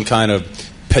like I'm some kind of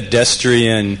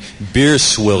pedestrian beer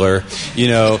swiller.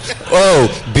 Oh,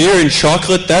 beer and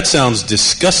chocolate? That sounds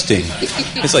disgusting.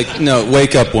 It's like, no,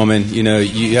 wake up, woman.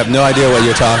 You have no idea what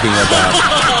you're talking about.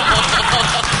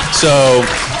 So,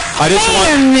 I just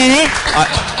Wait a minute.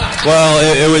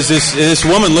 It was this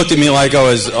woman looked at me like I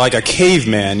was like a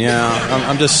caveman.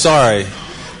 I'm just sorry.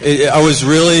 I was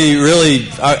really,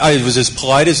 I was as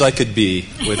polite as I could be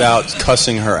without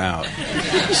cussing her out.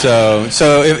 So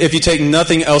if you take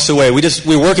nothing else away,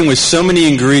 we're working with so many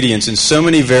ingredients and so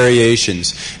many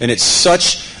variations, and it's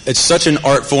such an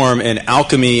art form and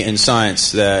alchemy and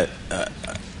science that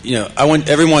I want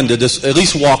everyone to just at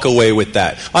least walk away with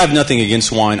that. I have nothing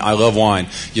against wine. I love wine.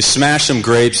 You smash some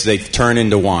grapes, they turn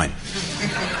into wine.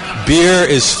 Beer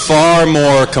is far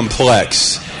more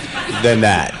complex than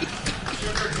that.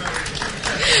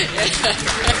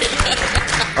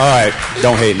 All right,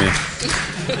 don't hate me.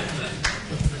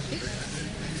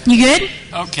 You good?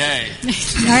 Okay.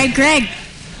 All right, Greg.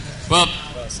 Well,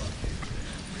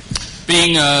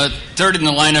 being third in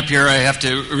the lineup here, I have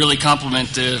to really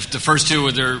compliment the first two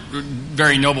with their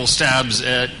very noble stabs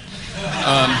at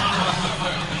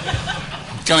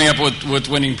coming up with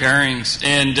winning pairings.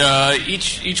 And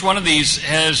each one of these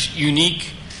has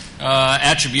unique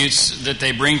attributes that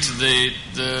they bring to the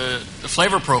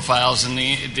flavor profiles and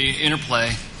the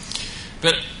interplay.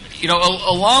 But,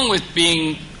 along with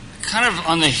being kind of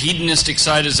on the hedonistic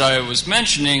side, as I was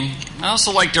mentioning, I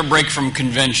also like to break from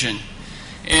convention.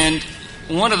 And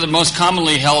one of the most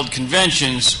commonly held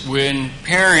conventions when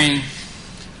pairing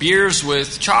beers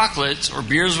with chocolates or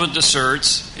beers with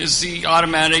desserts is the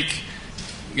automatic,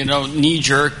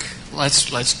 knee-jerk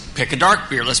let's pick a dark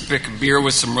beer. Let's pick a beer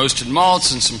with some roasted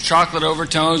malts and some chocolate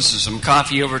overtones and some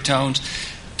coffee overtones.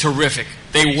 Terrific.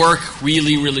 They work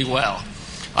really, really well.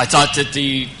 I thought that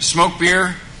the smoked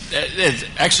beer,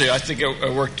 actually, I think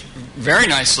it worked very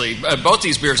nicely. Both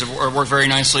these beers have worked very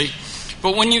nicely.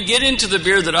 But when you get into the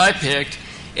beer that I picked,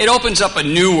 it opens up a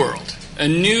new world, a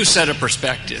new set of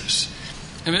perspectives.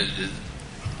 I mean,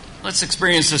 let's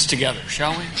experience this together,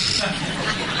 shall we?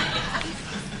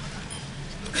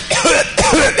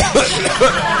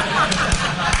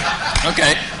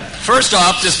 Okay. First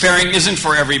off, this pairing isn't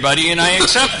for everybody, and I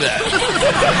accept that.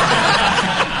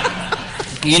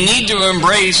 You need to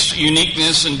embrace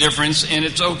uniqueness and difference, and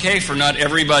it's okay for not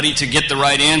everybody to get the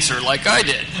right answer like I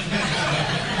did.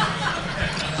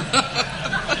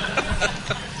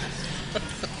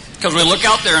 Because we look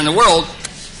out there in the world,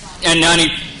 and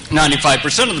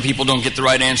 95% of the people don't get the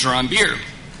right answer on beer.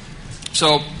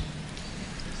 So,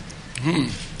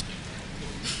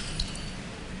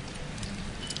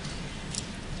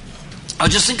 I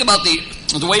just think about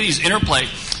the way these interplay.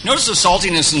 Notice the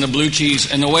saltiness in the blue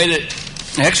cheese and the way that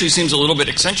it actually seems a little bit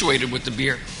accentuated with the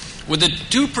beer. With the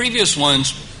two previous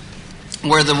ones,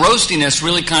 where the roastiness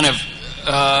really kind of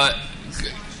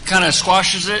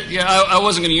squashes it. Yeah, I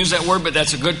wasn't going to use that word, but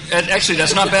that's a good. Actually,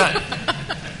 that's not bad.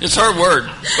 It's a hard word.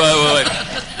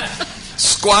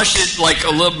 Squash it like a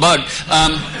little bug.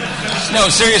 No,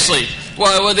 seriously.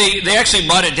 Well, they actually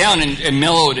brought it down and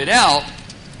mellowed it out.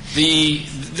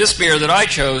 This beer that I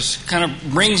chose kind of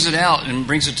brings it out and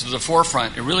brings it to the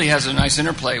forefront. It really has a nice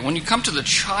interplay. When you come to the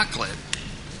chocolate,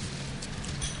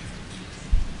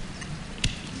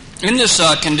 in this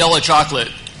Candela chocolate,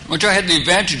 which I had the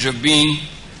advantage of being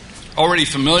already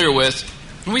familiar with,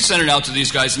 and we sent it out to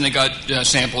these guys, and they got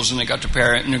samples, and they got to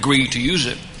pair it and agree to use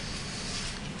it.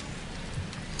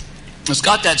 It's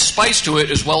got that spice to it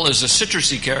as well as a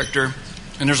citrusy character,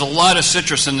 and there's a lot of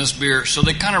citrus in this beer, so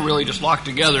they kind of really just lock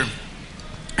together.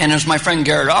 And as my friend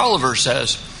Garrett Oliver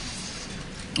says,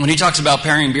 when he talks about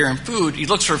pairing beer and food, he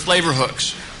looks for flavor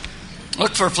hooks.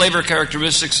 Look for flavor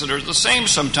characteristics that are the same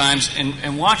sometimes,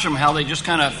 and watch them how they just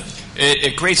kind of,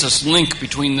 it creates this link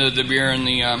between the beer and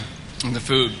the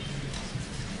food.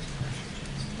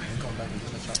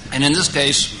 And in this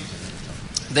case,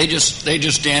 they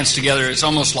just dance together. It's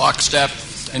almost lockstep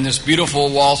in this beautiful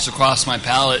waltz across my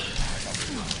palate.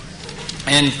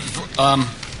 And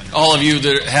all of you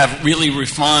that have really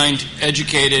refined,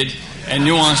 educated, and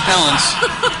nuanced palates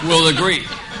will agree.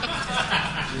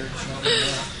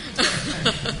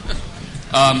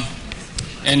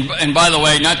 And by the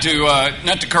way, not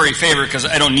to curry favor, because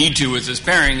I don't need to with this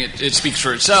pairing. It speaks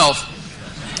for itself.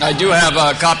 I do have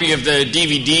a copy of the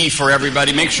DVD for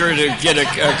everybody. Make sure to get a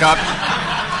copy.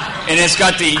 And it's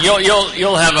got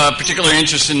you'll have a particular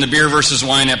interest in the beer versus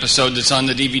wine episode that's on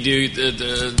the DVD.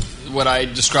 What I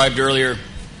described earlier.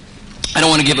 I don't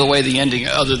want to give away the ending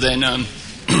other than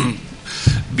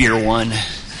beer won.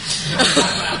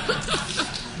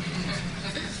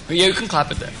 Yeah, you can clap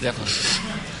at that, definitely.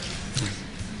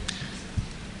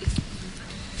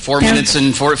 4 minutes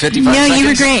and 55 seconds. No, you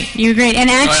were great. You were great. And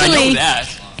actually, I know that.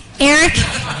 Eric,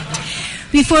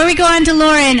 before we go on to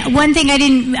Lauren, one thing I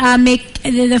didn't make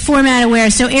the format aware.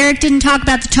 So Eric didn't talk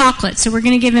about the chocolate, so we're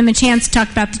going to give him a chance to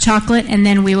talk about the chocolate, and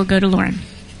then we will go to Lauren.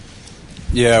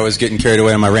 Yeah, I was getting carried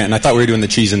away on my rant, and I thought we were doing the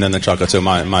cheese and then the chocolate, so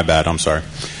my bad. I'm sorry.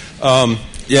 I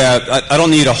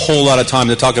don't need a whole lot of time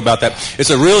to talk about that. It's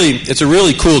a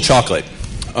really cool chocolate.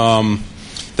 The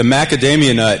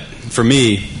macadamia nut, for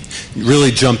me,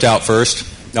 really jumped out first.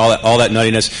 All that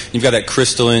nuttiness. You've got that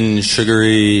crystalline,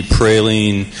 sugary,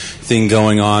 praline thing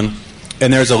going on,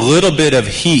 and there's a little bit of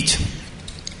heat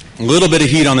on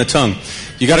the tongue.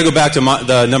 You got to go back to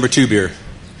the number 2 beer.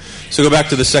 So go back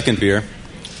to the second beer.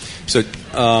 So,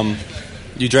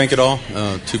 you drank it all?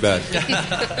 Oh, too bad.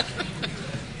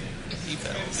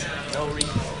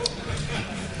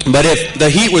 But if the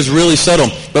heat was really subtle,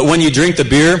 but when you drink the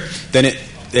beer, then it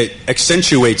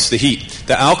accentuates the heat.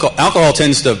 The alcohol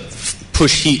tends to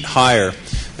push heat higher,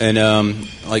 and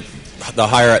like the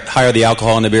higher the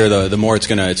alcohol in the beer, the more it's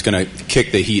gonna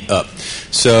kick the heat up.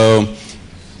 So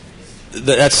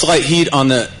that slight heat on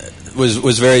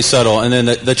was very subtle, and then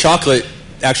the chocolate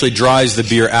actually dries the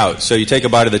beer out. So you take a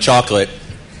bite of the chocolate,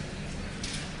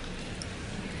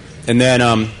 and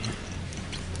then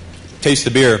taste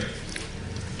the beer.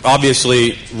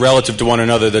 Obviously, relative to one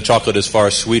another, the chocolate is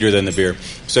far sweeter than the beer.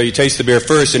 So you taste the beer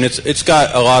first, and it's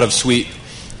got a lot of sweet,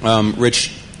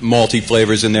 rich, malty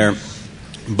flavors in there.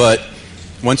 But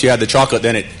once you add the chocolate,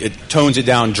 then it tones it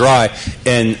down dry,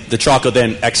 and the chocolate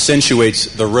then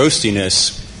accentuates the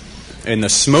roastiness and the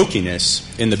smokiness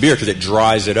in the beer because it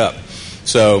dries it up.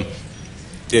 So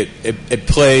it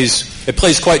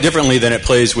plays quite differently than it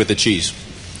plays with the cheese.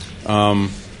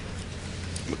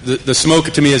 The smoke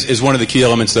to me is one of the key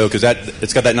elements, though, because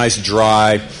it's got that nice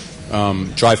dry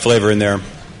flavor in there,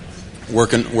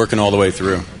 working all the way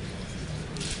through.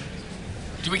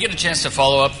 Do we get a chance to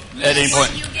follow up at any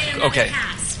point? Okay.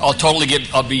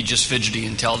 I'll be just fidgety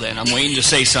until then. I'm waiting to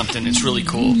say something. It's really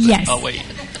cool. Yes. I'll wait.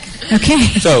 Okay.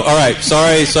 So, all right.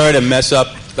 Sorry to mess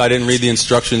up. I didn't read the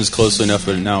instructions closely enough,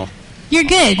 but now You're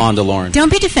good. On to Lauren.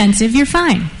 Don't be defensive. You're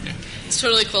fine. It's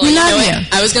totally cool. We love you.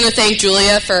 I was going to thank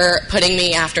Julia for putting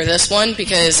me after this one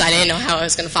because I didn't know how I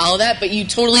was going to follow that, but you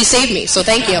totally saved me, so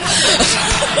thank you.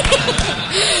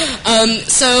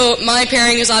 So my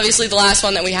pairing is obviously the last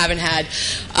one that we haven't had.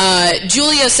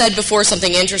 Julia said before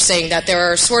something interesting, that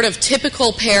there are sort of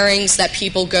typical pairings that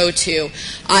people go to,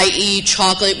 i.e.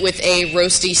 chocolate with a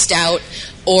roasty stout,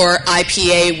 or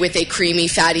IPA with a creamy,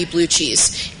 fatty blue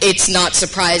cheese. It's not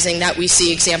surprising that we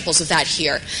see examples of that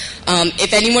here.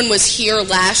 If anyone was here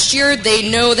last year, they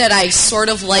know that I sort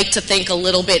of like to think a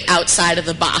little bit outside of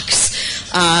the box.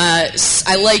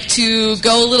 I like to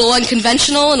go a little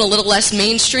unconventional and a little less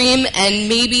mainstream and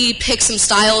maybe pick some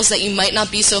styles that you might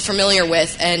not be so familiar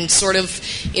with and sort of,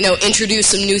 introduce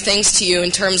some new things to you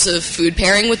in terms of food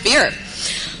pairing with beer.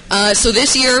 So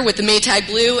this year, with the Maytag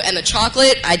Blue and the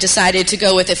chocolate, I decided to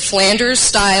go with a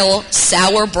Flanders-style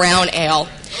sour brown ale.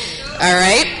 All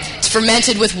right? It's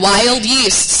fermented with wild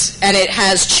yeasts, and it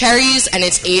has cherries, and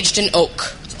it's aged in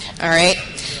oak. All right?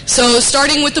 So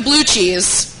starting with the blue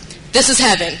cheese, this is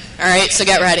heaven. All right? So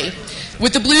get ready.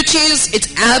 With the blue cheese,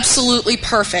 it's absolutely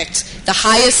perfect. The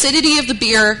high acidity of the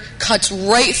beer cuts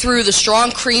right through the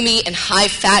strong, creamy, and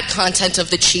high-fat content of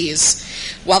the cheese,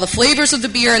 while the flavors of the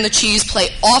beer and the cheese play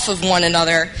off of one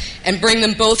another and bring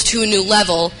them both to a new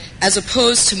level, as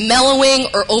opposed to mellowing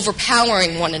or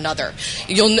overpowering one another.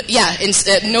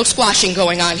 No squashing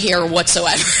going on here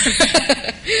whatsoever.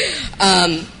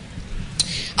 I'm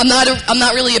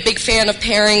not really a big fan of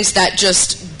pairings that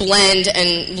just blend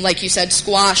and, like you said,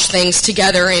 squash things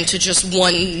together into just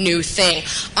one new thing.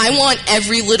 I want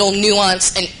every little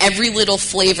nuance and every little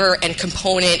flavor and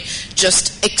component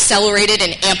just accelerated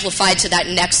and amplified to that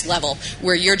next level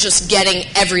where you're just getting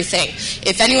everything.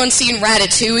 If anyone's seen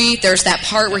Ratatouille, there's that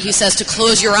part where he says to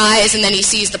close your eyes and then he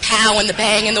sees the pow and the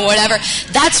bang and the whatever.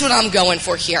 That's what I'm going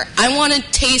for here. I want to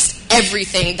taste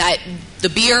everything that the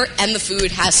beer and the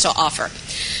food has to offer.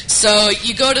 So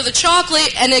you go to the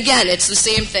chocolate, and again, it's the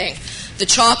same thing. The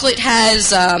chocolate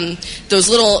has those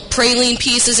little praline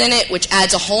pieces in it, which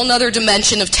adds a whole other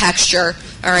dimension of texture.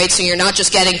 All right, so you're not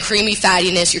just getting creamy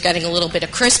fattiness, you're getting a little bit of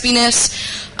crispiness.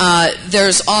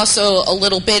 There's also a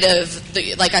little bit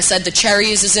of, like I said, the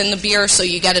cherries is in the beer, so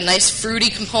you get a nice fruity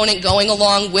component going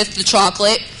along with the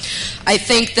chocolate. I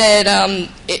think that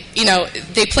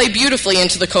they play beautifully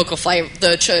into the cocoa flavor.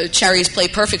 The cherries play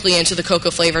perfectly into the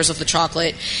cocoa flavors of the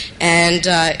chocolate, and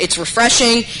it's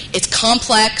refreshing. It's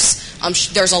complex.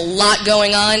 There's a lot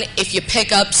going on. If you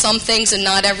pick up some things and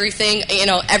not everything,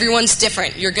 everyone's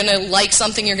different. You're going to like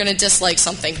something, you're going to dislike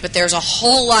something, but there's a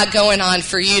whole lot going on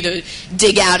for you to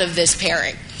dig out of this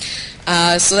pairing.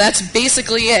 So that's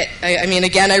basically it.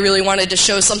 Again, I really wanted to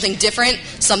show something different,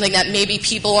 something that maybe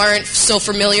people aren't so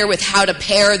familiar with how to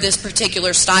pair this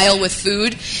particular style with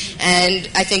food, and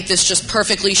I think this just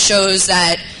perfectly shows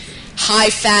that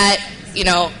high-fat,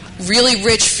 really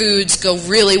rich foods go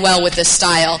really well with this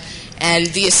style, and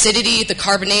the acidity, the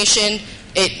carbonation,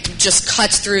 it just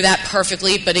cuts through that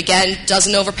perfectly, but again,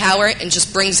 doesn't overpower it and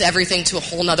just brings everything to a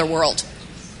whole nother world.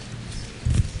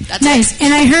 That's nice. it.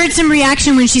 And I heard some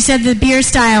reaction when she said the beer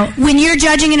style. When you're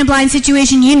judging in a blind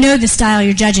situation, you know the style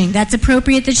you're judging. That's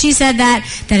appropriate that she said that.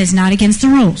 That is not against the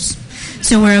rules.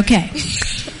 So we're okay.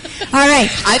 All right.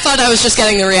 I thought I was just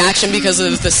getting the reaction because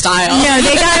of the style. No,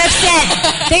 they got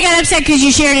upset. They got upset because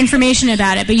you shared information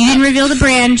about it, but you didn't reveal the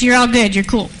brand. You're all good. You're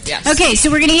cool. Yes. Okay,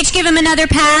 so we're going to each give them another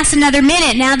pass, another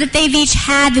minute. Now that they've each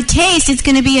had the taste, it's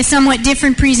going to be a somewhat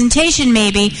different presentation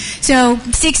maybe. So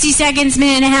 60 seconds,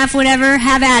 minute and a half, whatever,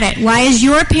 have at it. Why is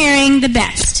your pairing the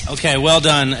best? Okay, well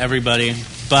done, everybody.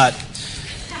 But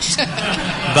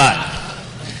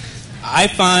I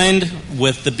find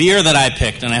with the beer that I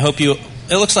picked, and I hope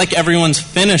it looks like everyone's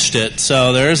finished it,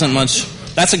 so there isn't much.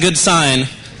 That's a good sign.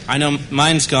 I know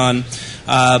mine's gone.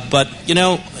 But,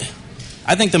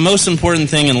 I think the most important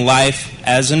thing in life,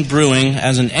 as in brewing,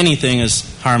 as in anything, is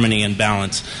harmony and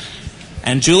balance.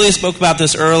 And Julia spoke about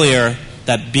this earlier,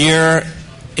 that beer,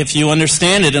 if you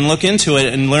understand it and look into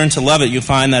it and learn to love it, you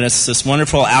find that it's this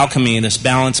wonderful alchemy, this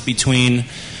balance between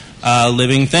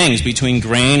living things, between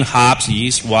grain, hops,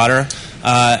 yeast, water,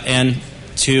 and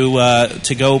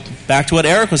to go back to what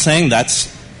Eric was saying,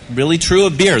 that's really true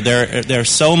of beer. There's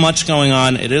so much going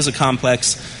on. It is a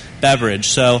complex beverage.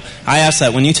 So I ask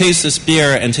that when you taste this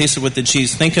beer and taste it with the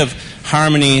cheese, think of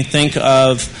harmony, think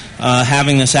of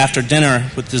having this after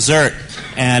dinner with dessert,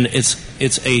 and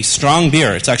it's a strong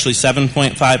beer. It's actually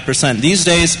 7.5%. These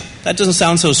days, that doesn't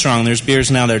sound so strong. There's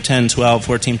beers now that are 10, 12,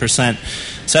 14%.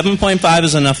 7.5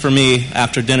 is enough for me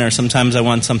after dinner. Sometimes I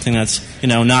want something that's,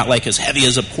 not like as heavy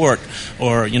as a port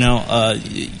or,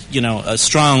 a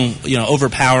strong,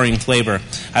 overpowering flavor.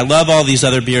 I love all these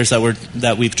other beers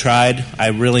that we've tried. I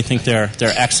really think they're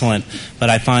excellent, but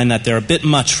I find that they're a bit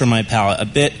much for my palate,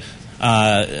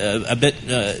 a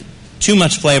bit too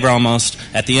much flavor almost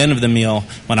at the end of the meal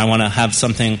when I want to have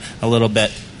something a little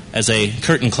bit as a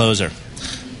curtain closer.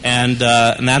 And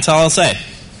that's all I'll say.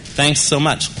 Thanks so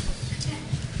much.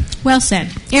 Well said.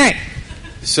 Eric.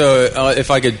 So if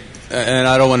I could, and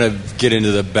I don't want to get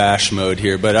into the bash mode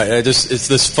here, but it's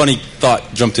this funny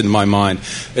thought jumped into my mind.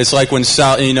 It's like when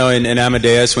in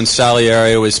Amadeus, when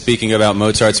Salieri was speaking about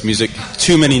Mozart's music,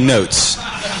 too many notes.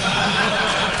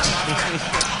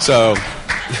 So,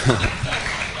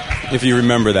 if you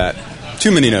remember that,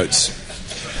 too many notes.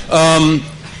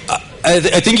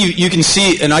 I think you can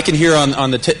see, and I can hear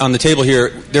on the table here,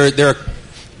 there are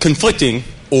conflicting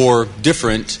or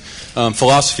different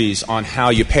philosophies on how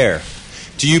you pair.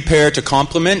 Do you pair to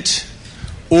complement,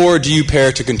 or do you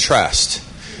pair to contrast?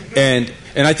 And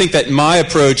I think that my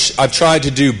approach, I've tried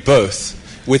to do both.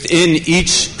 Within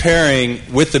each pairing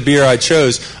with the beer I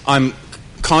chose, I'm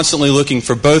constantly looking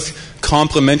for both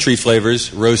complementary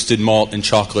flavors, roasted malt and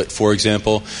chocolate, for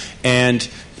example, and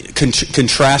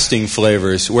contrasting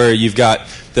flavors where you've got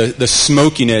the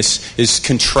smokiness is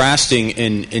contrasting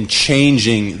and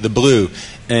changing the blue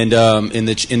and in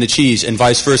the cheese, and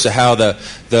vice versa, how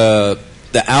the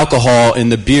alcohol in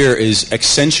the beer is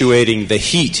accentuating the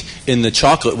heat in the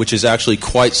chocolate, which is actually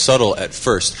quite subtle at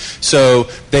first. So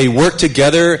they work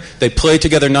together, they play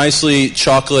together nicely.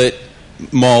 Chocolate,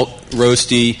 malt,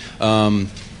 roasty,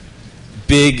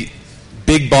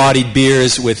 big-bodied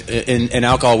beers with and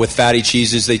alcohol with fatty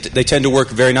cheeses. They tend to work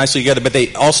very nicely together, but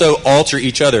they also alter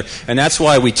each other. And that's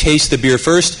why we taste the beer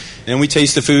first, and then we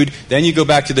taste the food, then you go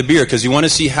back to the beer, because you want to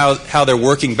see how they're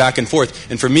working back and forth.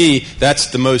 And for me, that's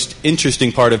the most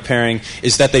interesting part of pairing,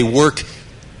 is that they work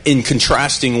in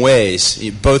contrasting ways,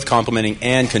 both complementing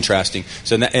and contrasting.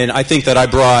 So, and I think that I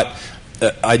brought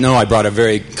a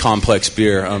very complex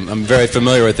beer. I'm very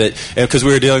familiar with it because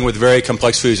we were dealing with very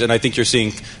complex foods, and I think you're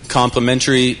seeing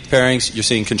complementary pairings, you're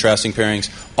seeing contrasting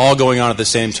pairings, all going on at the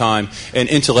same time. And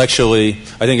intellectually,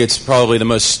 I think it's probably the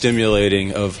most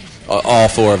stimulating of all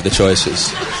four of the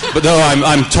choices. But no,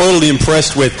 I'm totally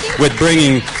impressed with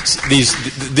bringing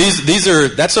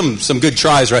that's some good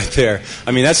tries right there.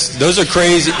 I mean, those are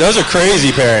crazy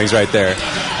pairings right there.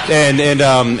 And you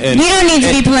don't need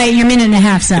to be polite. You're a minute and a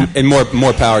half, up. And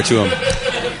more power to him.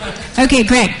 Okay,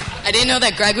 Greg. I didn't know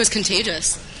that Greg was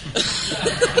contagious.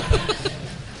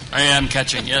 I am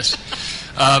catching, yes.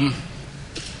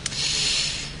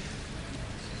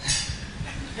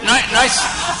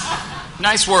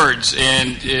 Nice words,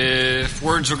 and if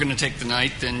words were going to take the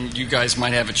night, then you guys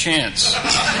might have a chance.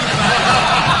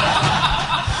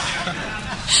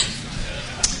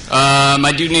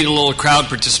 I do need a little crowd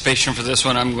participation for this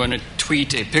one. I'm going to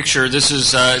tweet a picture. This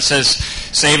is it says,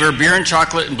 Savor Beer and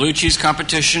Chocolate and Blue Cheese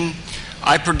Competition.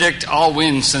 I predict I'll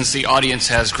win since the audience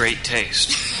has great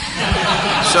taste.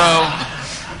 So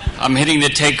I'm hitting the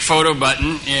take photo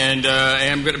button, and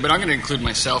I'm going to include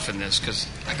myself in this because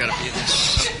I got to be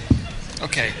this.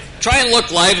 Okay, try and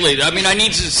look lively. I mean, I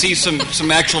need to see some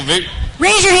actual video.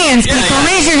 Raise your hands, people. Yeah.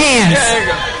 Raise your hands. Yeah, there you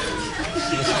go.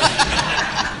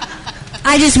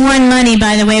 I just won money,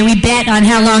 by the way. We bet on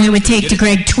how long it would take to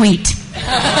Greg tweet.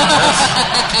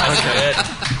 Okay.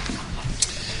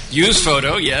 Use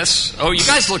photo, yes. Oh, you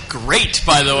guys look great,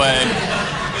 by the way.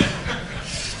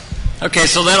 Okay,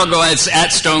 so that'll go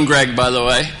at Stone Greg, by the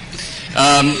way.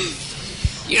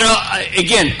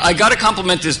 I got to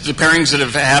compliment the pairings that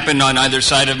have happened on either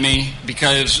side of me,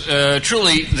 because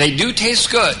truly they do taste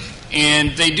good,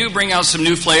 and they do bring out some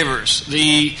new flavors.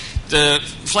 The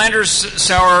Flanders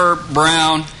Sour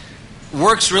Brown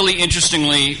works really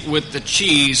interestingly with the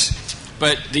cheese,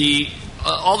 but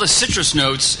all the citrus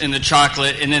notes in the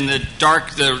chocolate and then the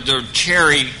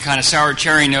cherry, kind of sour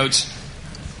cherry notes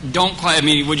don't quite, I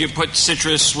mean, would you put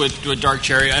citrus with dark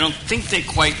cherry? I don't think they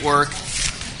quite work,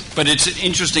 but it's an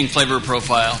interesting flavor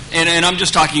profile. And I'm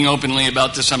just talking openly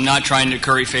about this. I'm not trying to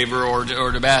curry favor or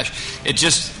to bash. It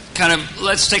just kind of,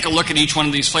 let's take a look at each one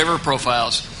of these flavor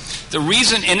profiles. The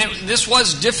reason, this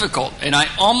was difficult, and I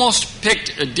almost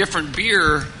picked a different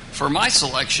beer for my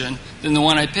selection than the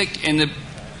one I picked, and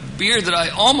beer that I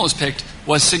almost picked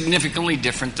was significantly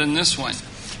different than this one.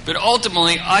 But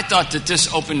ultimately, I thought that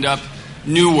this opened up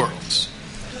new worlds.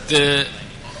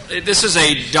 This is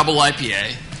a double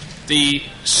IPA. The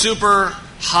super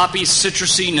hoppy,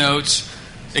 citrusy notes,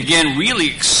 again, really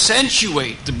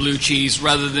accentuate the blue cheese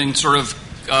rather than sort of,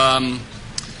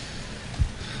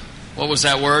 what was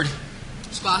that word?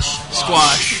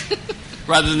 Squash.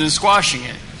 Rather than squashing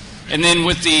it. And then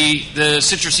with the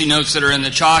citrusy notes that are in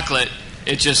the chocolate,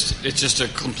 it's just a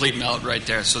complete melt right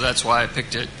there. So that's why I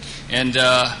picked it. And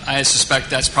I suspect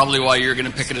that's probably why you're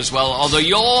going to pick it as well. Although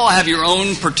you all have your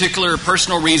own particular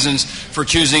personal reasons for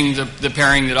choosing the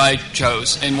pairing that I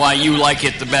chose and why you like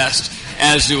it the best,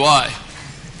 as do I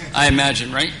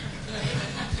imagine, right?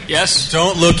 Yes?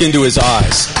 Don't look into his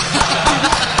eyes.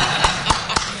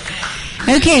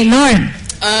 Okay, Lauren.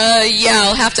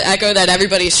 I'll have to echo that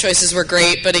everybody's choices were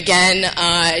great, but again,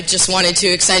 I just wanted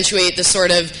to accentuate the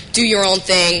sort of do your own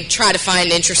thing, try to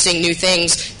find interesting new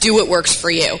things, do what works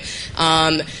for you.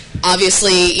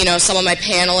 Obviously, some of my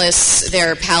panelists,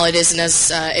 their palate isn't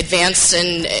as advanced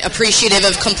and appreciative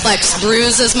of complex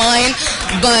brews as mine,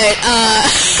 but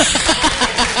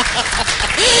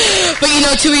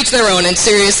to each their own. And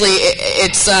seriously,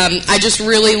 it's I just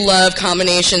really love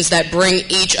combinations that bring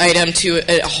each item to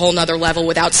a whole nother level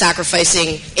without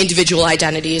sacrificing individual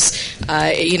identities.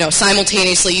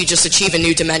 Simultaneously, you just achieve a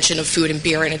new dimension of food and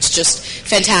beer, and it's just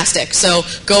fantastic. So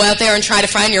go out there and try to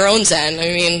find your own zen. I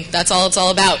mean, that's all it's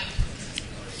all about.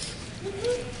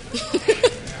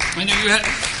 And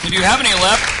do you have any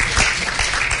left?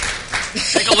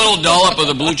 Take a little dollop of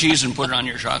the blue cheese and put it on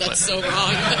your chocolate. That's so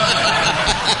wrong.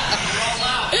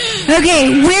 Okay,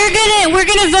 we're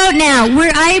gonna vote now.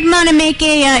 I'm gonna make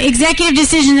a executive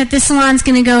decision that this salon's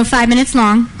gonna go 5 minutes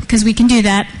long because we can do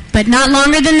that, but not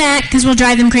longer than that because we'll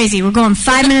drive them crazy. We're going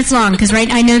 5 minutes long because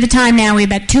I know the time now. We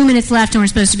have about 2 minutes left and we're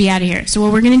supposed to be out of here. So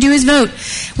what we're gonna do is vote.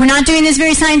 We're not doing this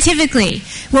very scientifically.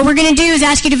 What we're gonna do is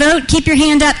ask you to vote. Keep your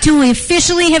hand up till we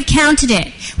officially have counted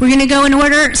it. We're gonna go in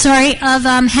order. Of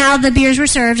how the beers were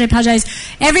served. I apologize.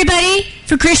 Everybody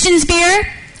for Christian's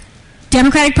beer.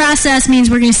 Democratic process means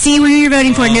we're going to see who you're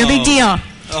voting for. No big deal.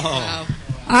 Oh.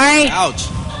 All right. Ouch.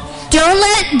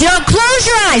 Don't close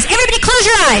your eyes. Everybody close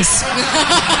your eyes.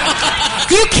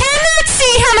 You cannot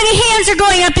see how many hands are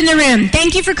going up in the room.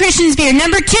 Thank you for Christian's beer.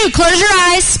 Number 2, close your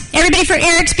eyes. Everybody for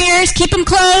Eric's beers, keep them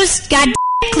closed. God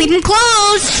keep them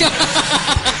closed.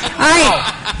 All right.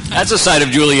 That's a side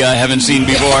of Julia I haven't seen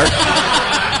before.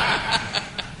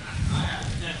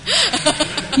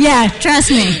 Yeah,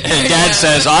 trust me. Dad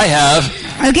says I have.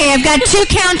 Okay, I've got 2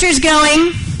 counters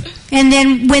going, and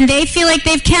then when they feel like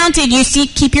they've counted, you see,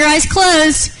 keep your eyes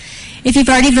closed. If you've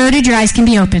already voted, your eyes can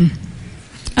be open.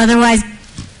 Otherwise,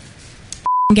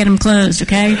 get them closed,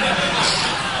 okay?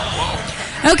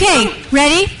 Okay,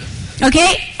 ready?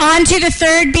 Okay, on to the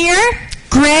third beer,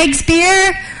 Greg's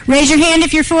beer. Raise your hand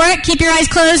if you're for it. Keep your eyes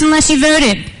closed unless you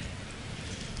voted.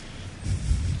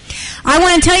 I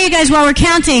want to tell you guys while we're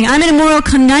counting, I'm in a moral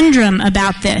conundrum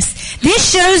about this.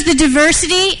 This shows the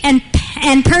diversity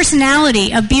and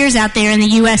personality of beers out there in the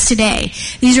U.S. today.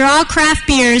 These are all craft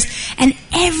beers, and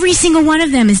every single one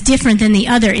of them is different than the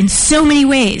other in so many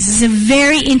ways. This is a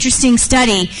very interesting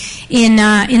study in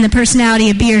the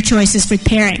personality of beer choices for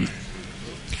pairing.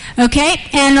 Okay,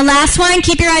 and the last one,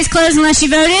 keep your eyes closed unless you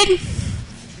voted.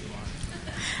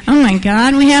 Oh my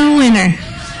God, we have a winner.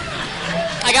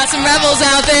 I got some rebels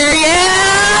out there, yeah!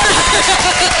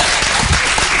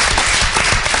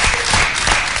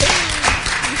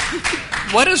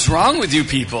 What is wrong with you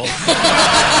people?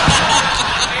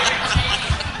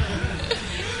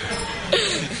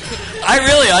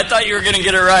 I thought you were going to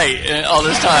get it right all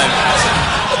this time.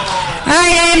 All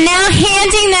right, I am now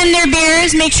handing them their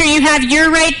beers. Make sure you have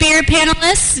your right beer,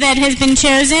 panelists, that has been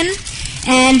chosen.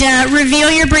 And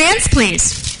reveal your brands,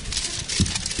 please.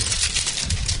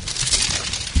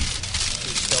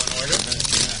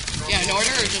 Yeah, in order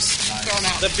or just throw them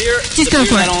out? The beer Just go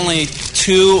for that it. only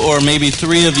 2 or maybe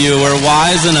 3 of you were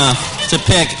wise enough to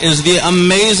pick is the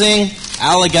amazing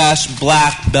Allagash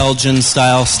Black Belgian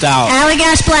style stout.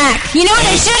 Allagash Black. You know what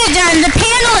they should have done? The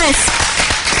panelists,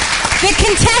 the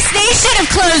contestants, they should have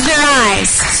closed their eyes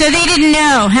so they didn't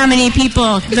know how many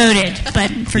people voted.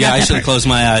 But forgot Yeah, I that should have part. closed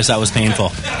my eyes. That was painful.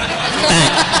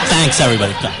 Thanks,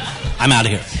 everybody. I'm out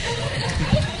of here.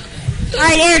 All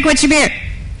right, Eric, what's your beer?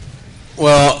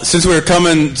 Well, since we were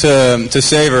coming to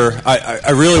Savor,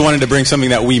 I really wanted to bring something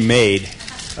that we made.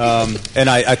 And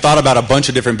I thought about a bunch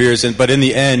of different beers, but in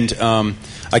the end,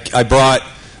 I brought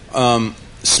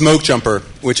Smoke Jumper,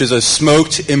 which is a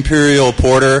smoked imperial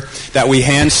porter that we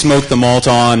hand smoked the malt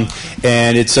on,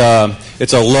 and it's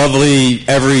it's a lovely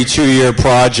every 2-year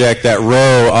project that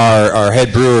Ro, our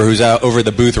head brewer, who's out over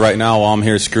the booth right now while I'm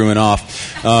here screwing off,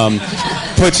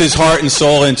 puts his heart and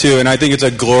soul into. And I think it's a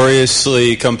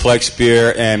gloriously complex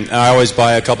beer. And I always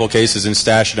buy a couple cases and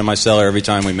stash it in my cellar every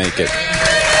time we make it.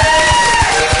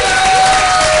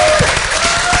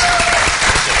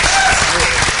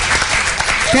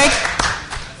 Greg?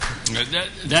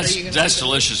 That's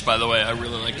delicious, by the way. I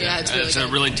really like that. Yeah, it's a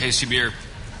really tasty beer.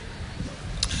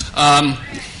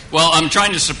 Well, I'm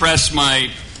trying to suppress my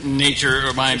nature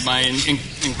or my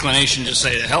inclination to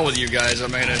say, "The hell with you guys."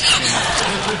 I'm gonna.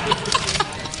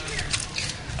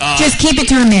 Just keep it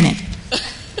to a minute.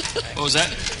 What was that?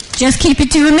 Just keep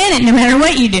it to a minute, no matter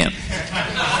what you do.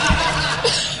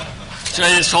 Should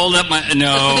I just hold up my...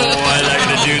 No, I'm not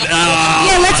going to do that.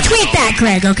 Yeah, let's tweet that,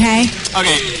 Greg, okay?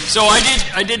 Okay, so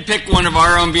I did pick one of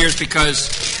our own beers because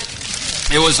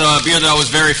it was a beer that I was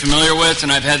very familiar with,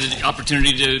 and I've had the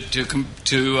opportunity to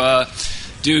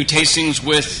do tastings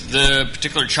with the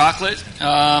particular chocolate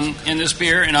in this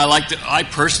beer, and I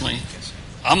personally,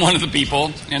 I'm one of the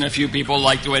people, and a few people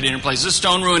like the way it interplays. This is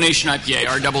Stone Ruination IPA,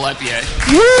 our double IPA.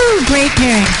 Woo, great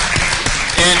pairing.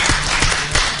 And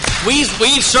we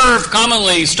serve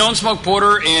commonly Stone Smoked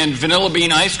Porter and vanilla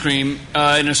bean ice cream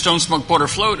in a Stone Smoked Porter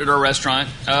float at our restaurant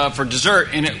for dessert,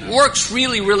 and it works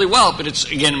really, really well. But it's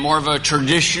again more of a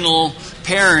traditional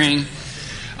pairing.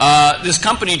 This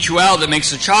company Chual that makes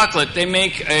the chocolate, they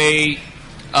make a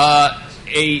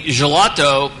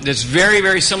gelato that's very,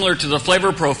 very similar to the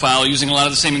flavor profile, using a lot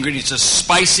of the same ingredients. It's a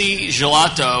spicy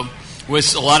gelato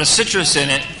with a lot of citrus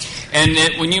in it, and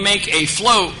when you make a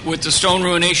float with the Stone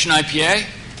Ruination IPA.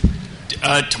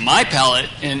 To my palate,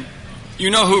 and you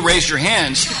know who raised your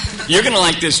hands, you're going to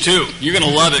like this too. You're going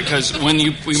to love it because when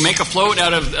we make a float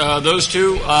out of those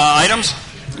two items,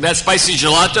 that spicy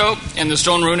gelato and the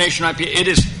Stone Ruination IPA, it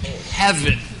is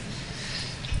heaven.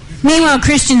 Meanwhile,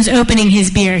 Christian's opening his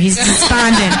beer. He's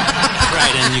despondent.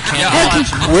 Right, and you can't...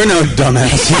 We're no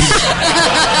dumbasses.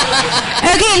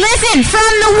 Okay, listen,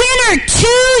 from the winner 2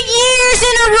 years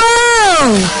in a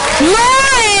row,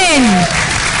 Lauren!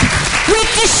 With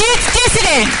Deschutes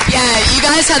Dissident. Yeah, you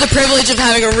guys had the privilege of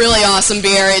having a really awesome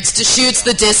beer. It's Deschutes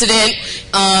the Dissident.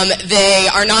 They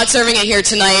are not serving it here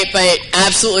tonight, but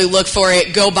absolutely look for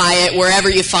it. Go buy it wherever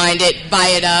you find it. Buy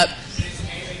it up.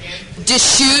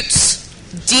 Deschutes,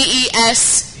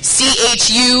 DESCHUTES.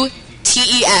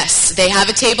 They have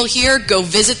a table here. Go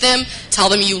visit them. Tell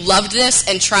them you loved this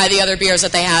and try the other beers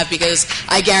that they have because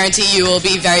I guarantee you will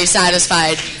be very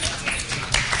satisfied.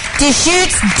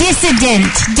 Deschutes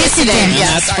Dissident. Dissident, And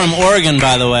yes. that's from Oregon,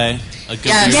 by the way. A good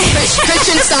Yes, beer.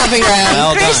 Christian stomping ground.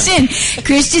 Well done.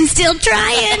 Christian's still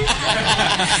trying.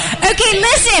 Okay,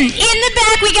 listen. In the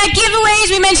back, we got giveaways.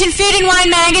 We mentioned Food and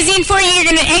Wine Magazine for you. You're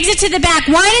going to exit to the back.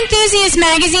 Wine Enthusiast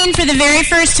Magazine, for the very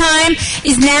first time,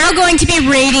 is now going to be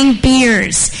rating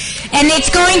beers. And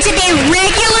it's going to be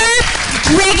regular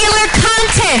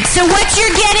content. So what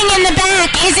you're getting in the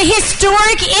back is a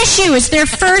historic issue. It's their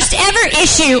first ever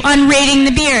issue on rating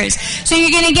the beers. So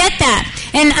you're going to get that.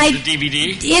 And The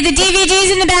DVD. Yeah, the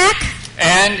DVD's in the back.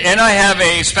 And I have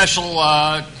a special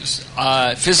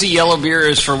fizzy yellow beer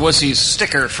is for wussies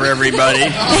sticker for everybody.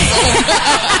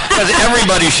 Because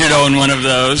everybody should own one of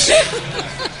those.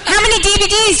 How many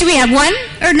DVDs do we have? 1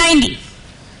 or 90?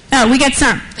 Oh, we got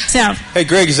some. So. Hey,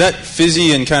 Greg, is that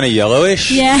fizzy and kind of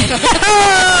yellowish? Yeah. Oh!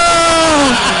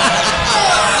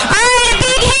 All right, a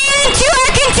big hand to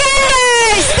our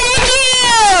contenders. Thank you.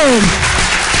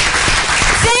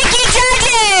 Thank you,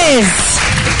 judges.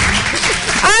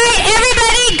 All right,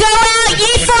 everybody, go out,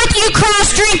 ye forth, you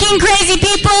cross-drinking crazy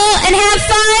people, and have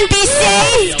fun, be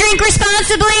safe, drink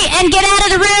responsibly, and get out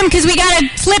of the room because we got to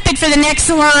flip it for the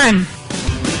next salon.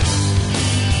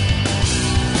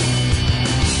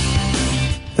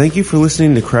 Thank you for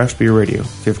listening to Craft Beer Radio.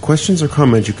 If you have questions or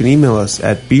comments, you can email us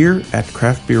at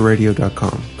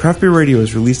beer@craftbeerradio.com. Craft Beer Radio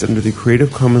is released under the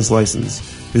Creative Commons license.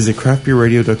 Visit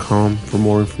craftbeerradio.com for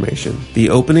more information. The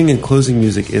opening and closing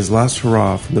music is Last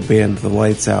Hurrah from the band The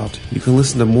Lights Out. You can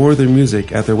listen to more of their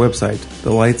music at their website,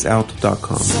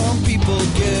 thelightsout.com. Some people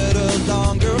get